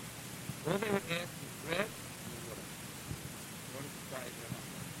 All they would ask was bread and water in order to quiet their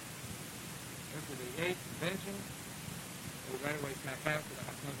hunger. After they ate and ventured, they would right away pack out to the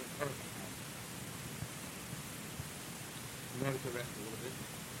Haknota Orphan house in order to rest a little bit,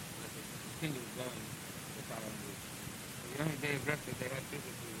 so that they could continue going the following week. So the only day of rest that they had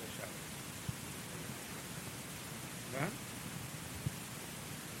physically was Shabbos. What?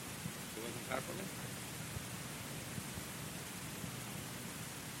 It wasn't possible?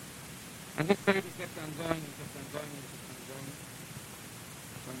 And this baby kept on going and kept on going and kept on going.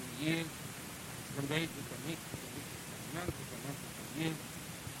 From years, from days to some weeks, from weeks to some months, to some months to some years.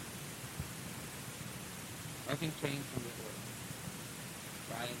 Nothing changed from the order.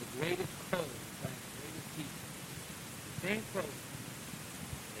 By the greatest cold, by the greatest heat, the same cold,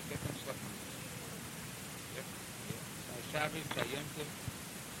 they kept on sleeping. Yep. So Shabbos, Yom Tov,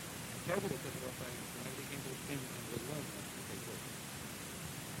 I told you they took it off whenever they came to the stream and it was warm enough to take it off.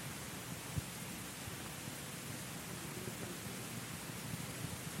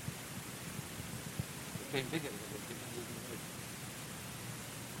 Became bigger because they kept on losing weight.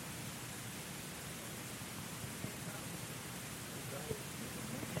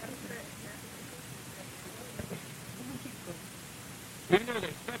 Even though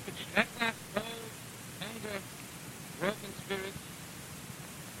they suffered shrapnel, cold, hunger, broken spirits,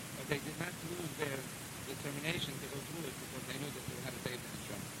 but they did not lose their determination to go through it because they knew that they had to save their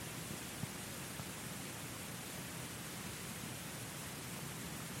neshama.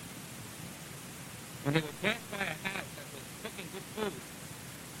 When they would pass by a house that was cooking good food,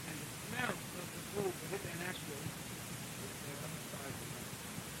 and the smell of the food would hit their nostrils, they were on the side of them.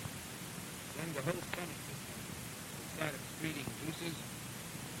 Then the whole stomach system would start excreting juices,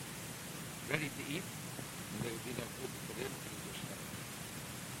 ready to eat, and there would be no food to put in, and it was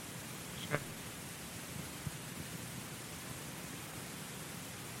shut.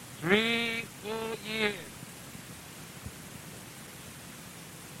 3 full years.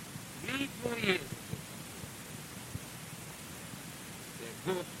 3 full years. Their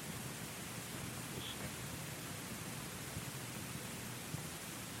goof was shut.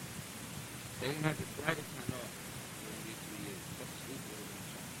 They didn't have the slightest manor during these 3 years, except sleep would have been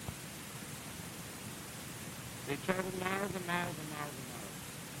shut. They traveled miles and miles and miles and miles.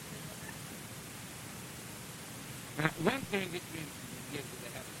 Not once during these 3 years did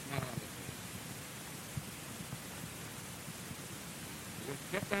they have a smile on their face. They just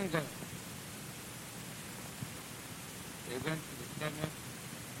kept on going. They went to the summer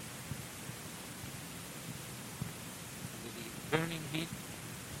under the burning heat.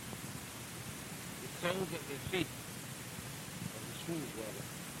 The soles of their feet, or the shoes rather,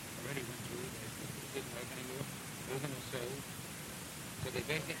 already went through it. They didn't work anymore. There wasn't no soles. So they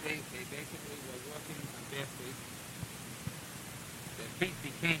basically were walking on bare feet. Their feet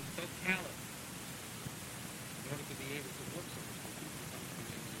became so callous in order to be able to walk so much. When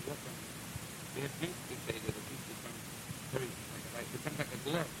you walk on bare feet, they say that the feet become very, becomes like a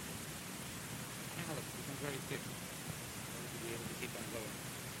glove. Callous, becomes very thick in order to be able to keep on going.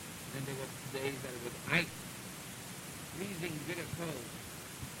 And then there were days that it was ice, freezing bitter cold.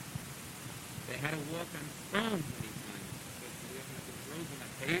 They had to walk on stones many times because they didn't have the roads in a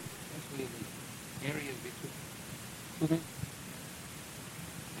cave. Those basically the areas between and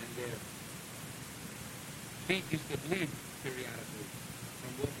their feet used to bleed periodically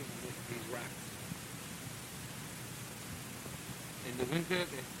from walking on these rocks. In the winter,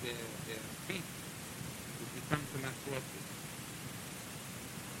 their feet would become frosted.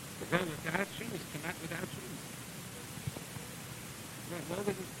 The girl without shoes came out without shoes. Well,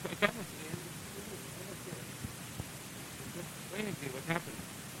 this is almost the end of the story. Almost there. I'm just explaining to you what happened.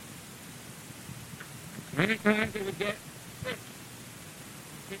 Many times they would get sick.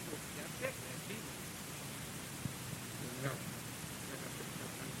 People would get sick, they had fever. In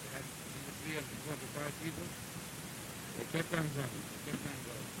the 3 or 4 people, they kept on going, they kept on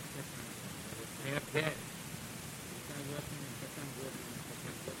going, they kept on going. They were dead. They kept on walking and kept on walking and kept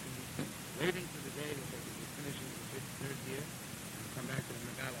on walking, waiting for the day that they could be finishing the third year and come back to the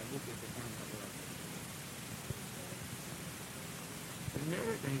Megala Lukas to find out what happened.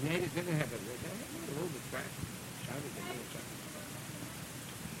 They made it, didn't have it. They had a little bit crash. Shouted, they didn't shout.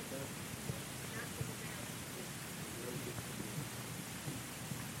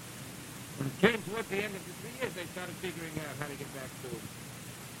 When it came towards the end of the 3 years, they started figuring out how to get back to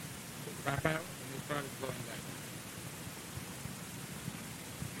Cracow, and they started going back.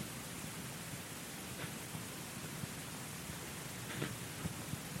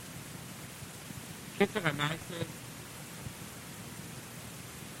 Kitzur HaMaaseh,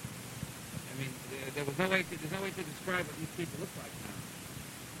 I mean, there's no way to describe what these people look like now.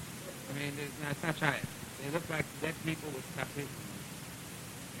 I mean, it's not shy. They look like dead people with tattoos. I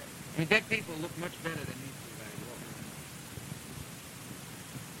mean, dead people look much better than these people.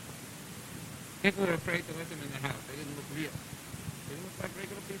 People were afraid to let them in the house. They didn't look real. They didn't look like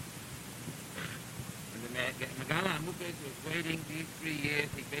regular people. And the Megala Amukes was waiting these 3 years.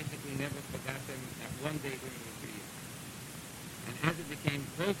 He basically never forgot them, not one day during the 3 years. And as it became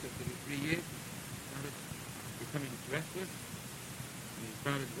closer to the 3 years, he started becoming restless, and he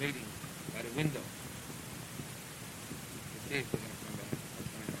started waiting by the window to see if they're going to come back.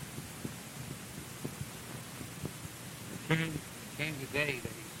 Came the day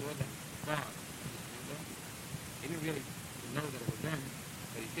that he saw them far from his window. He didn't really know that it was them,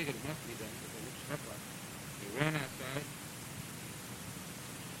 but he figured it must be them because they looked stuck like. He ran outside,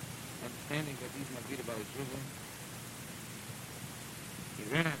 understanding that these might be the Bali Tshuva. He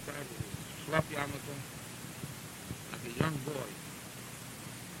ran outside with his shlop yarmulke like a young boy.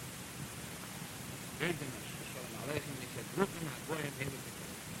 Gave them a shalom aleichem, and he said, Bruchim ha'goyim helik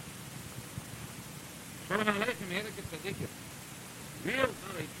Shalom Aleichem, Helik Tzadikim. Real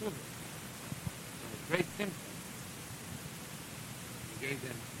Bali Tshuva. And a great symptom. He gave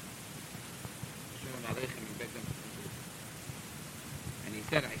them Shalom Aleichem and begged them to come to it. And he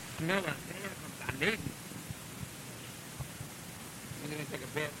said, I smell a reach of Gan Eden. I'm going to take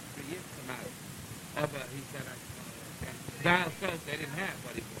a bath for years to come out. Oh, but he said, I smell it. Dial salt they didn't have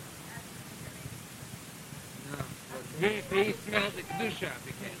what he bought. No. He smelled the Kedusha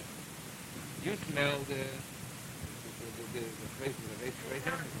became. You smell the place of the right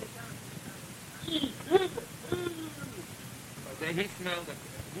there. But he smelled the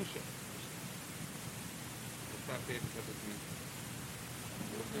Kedusha. We'll stop there because it's me.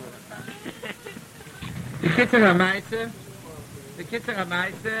 The Kitzur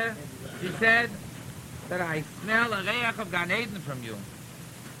HaMaaseh, he said that I smell a reach of Gan Eden from you.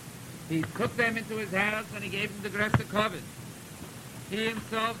 He took them into his house and he gave them the Gressa Kovid. He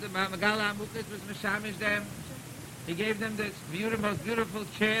himself, the Megala Amukes, was meshamish them. He gave them the most beautiful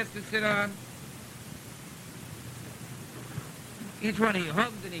chairs to sit on. Each one he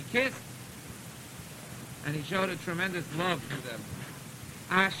hugged and he kissed. And he showed a tremendous love for them.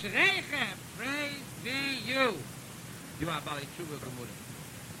 Ashreichem, praise be you. You are Bali Tshuva Gemurim.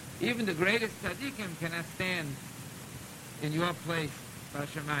 Even the greatest tzaddikim cannot stand in your place,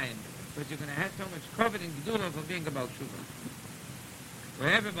 Bashamayim, but you're going to have so much covet and gedula for being about Tshuva.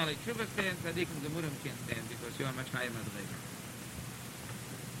 Wherever Bali Tshuva stands, tzaddikim Gemurim can't stand because you are much higher than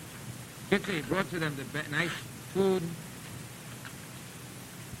the Kitzur, he brought to them the nice food.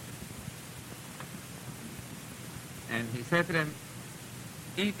 And he said to them,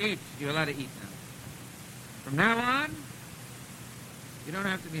 eat, you're allowed to eat now. From now on, you don't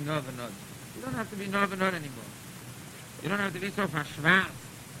have to be Nova Nod. You don't have to be Nova Nod anymore. You don't have to be so verschwarzt.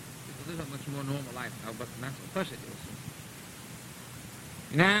 People live a much more normal life now, but not so push it also.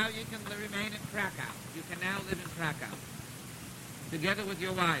 Now you can remain in Cracow. You can now live in Cracow. Together with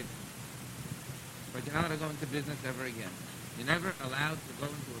your wife. But you're not allowed to go into business ever again. You're never allowed to go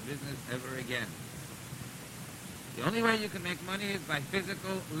into a business ever again. The only way you can make money is by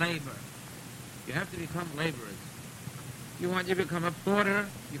physical labor. You have to become laborers. You want to become a porter,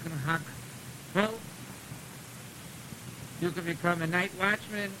 you can hack both. You can become a night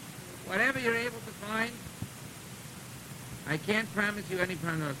watchman. Whatever you're able to find, I can't promise you any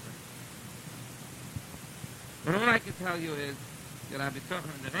parnasa. But all I can tell you is, you'll have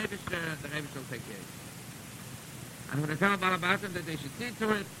talking to the Rebbe will take care of you. I'm going to tell Balabatim that they should see to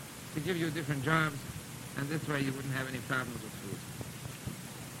it, to give you different jobs, and this way you wouldn't have any problems with food.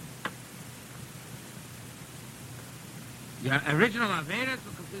 Your original Avedas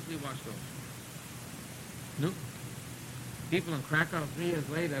were completely washed off. No. People in Krakow 3 years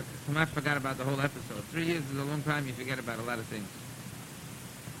later, Tomas forgot about the whole episode. 3 years is a long time, you forget about a lot of things.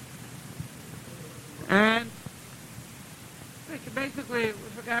 And basically, we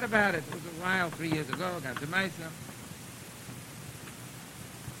forgot about it. It was a while, 3 years ago, got to Maisa.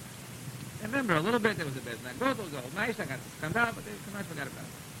 I remember a little bit, there was a bit. Now, go to the old Maisa, got the scandal, but Tomas forgot about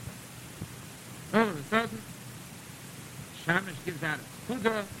it. All of a sudden, Shamish gives out a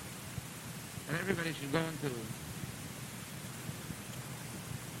pekuda, and everybody should go into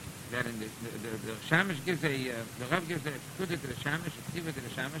that. In the Shamish gives the Rav gives a pekuda to the Shamish, a tiva to the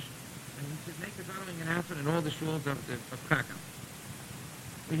Shamish, and he should make the following announcement in all the shuls of Krakow.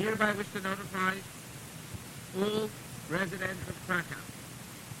 We hereby wish to notify all residents of Krakow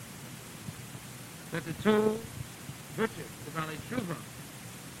that the two butchers, the Bali Tshuva,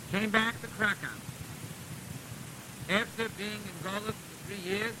 came back to Krakow after being in Golos for 3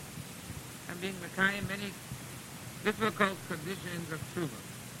 years and being Mekayim many difficult conditions of Tshuva.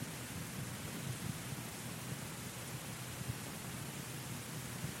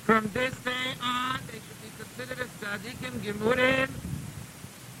 From this day on, they should be considered as tzaddikim gemurim.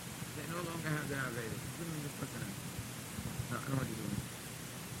 They no longer have their Avedas. No, I know what you're doing.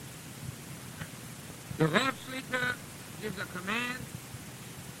 The Rav Shlita gives a command,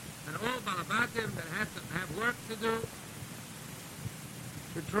 and all Balabatim that have work to do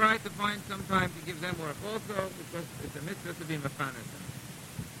should try to find some time to give them work also, because it's a mitzvah to be mefanes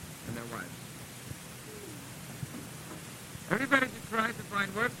and their wives. Everybody should try to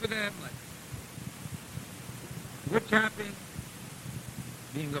find work for them, like wood chopping,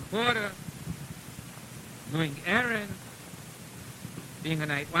 being a porter, doing errands, being a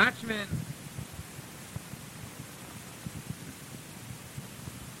night watchman.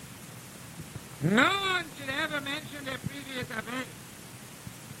 No one should ever mention their previous Avedas.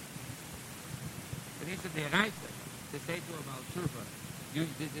 But he said, the Raisa, to say to a Baal Tshuva, you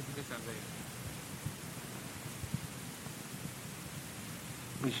did this Aveda.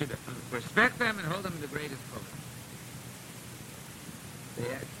 We should respect them and hold them in the greatest hope. They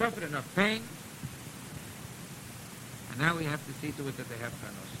have suffered enough pain, and now we have to see to it that they have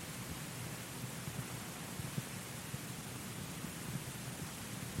panos.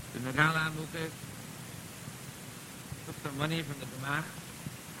 The Megala Amukes took some money from the Gemach,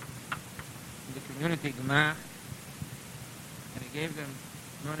 from the community Gemach, and he gave them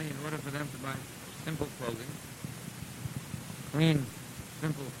money in order for them to buy simple clothing, clean,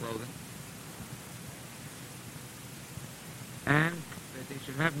 simple clothing, and that they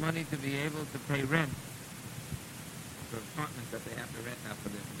should have money to be able to pay rent for apartments that they have to rent now for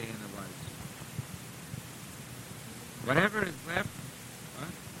their day and their wives. Whatever is left, I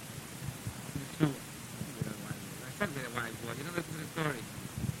said the wives were. You don't listen to the story.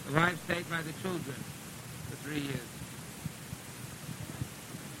 The wives stayed by the children for 3 years.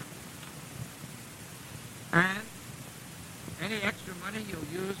 And any extra money you'll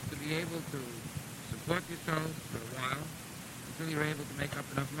use to be able to support yourselves for a while until you're able to make up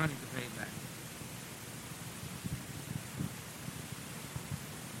enough money to pay it back.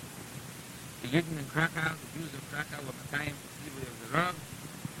 The Yidden in Krakow, the Jews of Krakow were Mekayim for the of the Rav.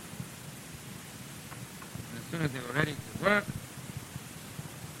 And as soon as they were ready to work, they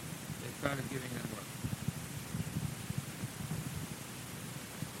started giving them work.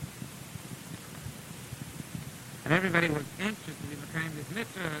 And everybody was anxious to be Mekayim this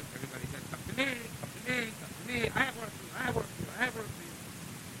mitzvah. Everybody said, come to me, come to me, come to me. I have work for you, I have work for you, I have work for you.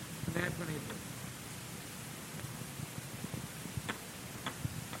 And they had plenty of work.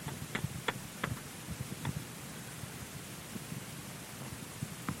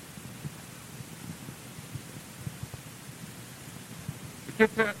 The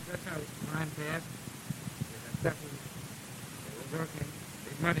kids, that's how time passed. They had settled, they were working,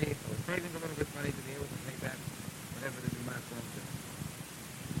 made money, they were saving a little bit of money to be able to pay back whatever the Gemach wants to.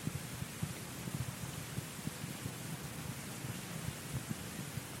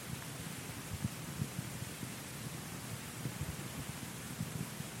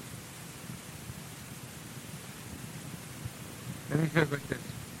 Then he says like this.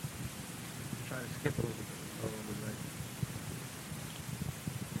 Try to skip a little bit.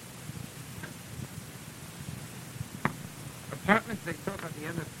 apartments they took at the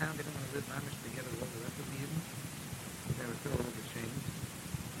end of town, they didn't want to live mamish together with all the rest of the Eden. They were still a little ashamed.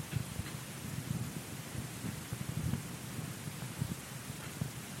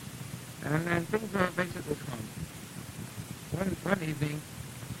 And things were basically calm. One evening,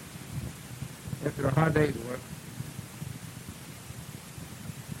 after a hard day's work,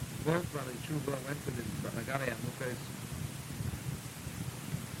 both Rabbi Tshuva went to the Nagale Amukas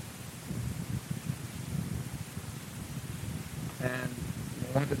and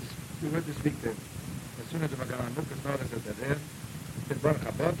we went to speak to him. As soon as the Nagale Amukas noticed that they're there, he said, Baruch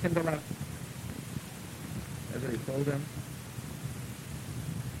haba, Kindala. That's what he told them.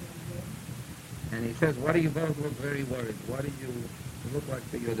 And he says, why do you both look very worried? Why do you look like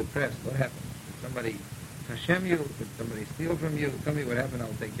you're depressed? What happened? Did somebody Hashem you? Did somebody steal from you? Tell me what happened,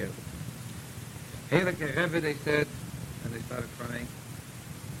 I'll take care of it. Hey, like a Rebbe, they said, and they started crying.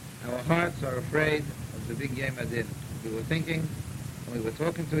 Our hearts are afraid of the big Yom Adin. We were thinking, and we were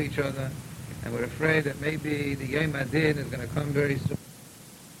talking to each other, and we're afraid that maybe the Yom Adin is going to come very soon.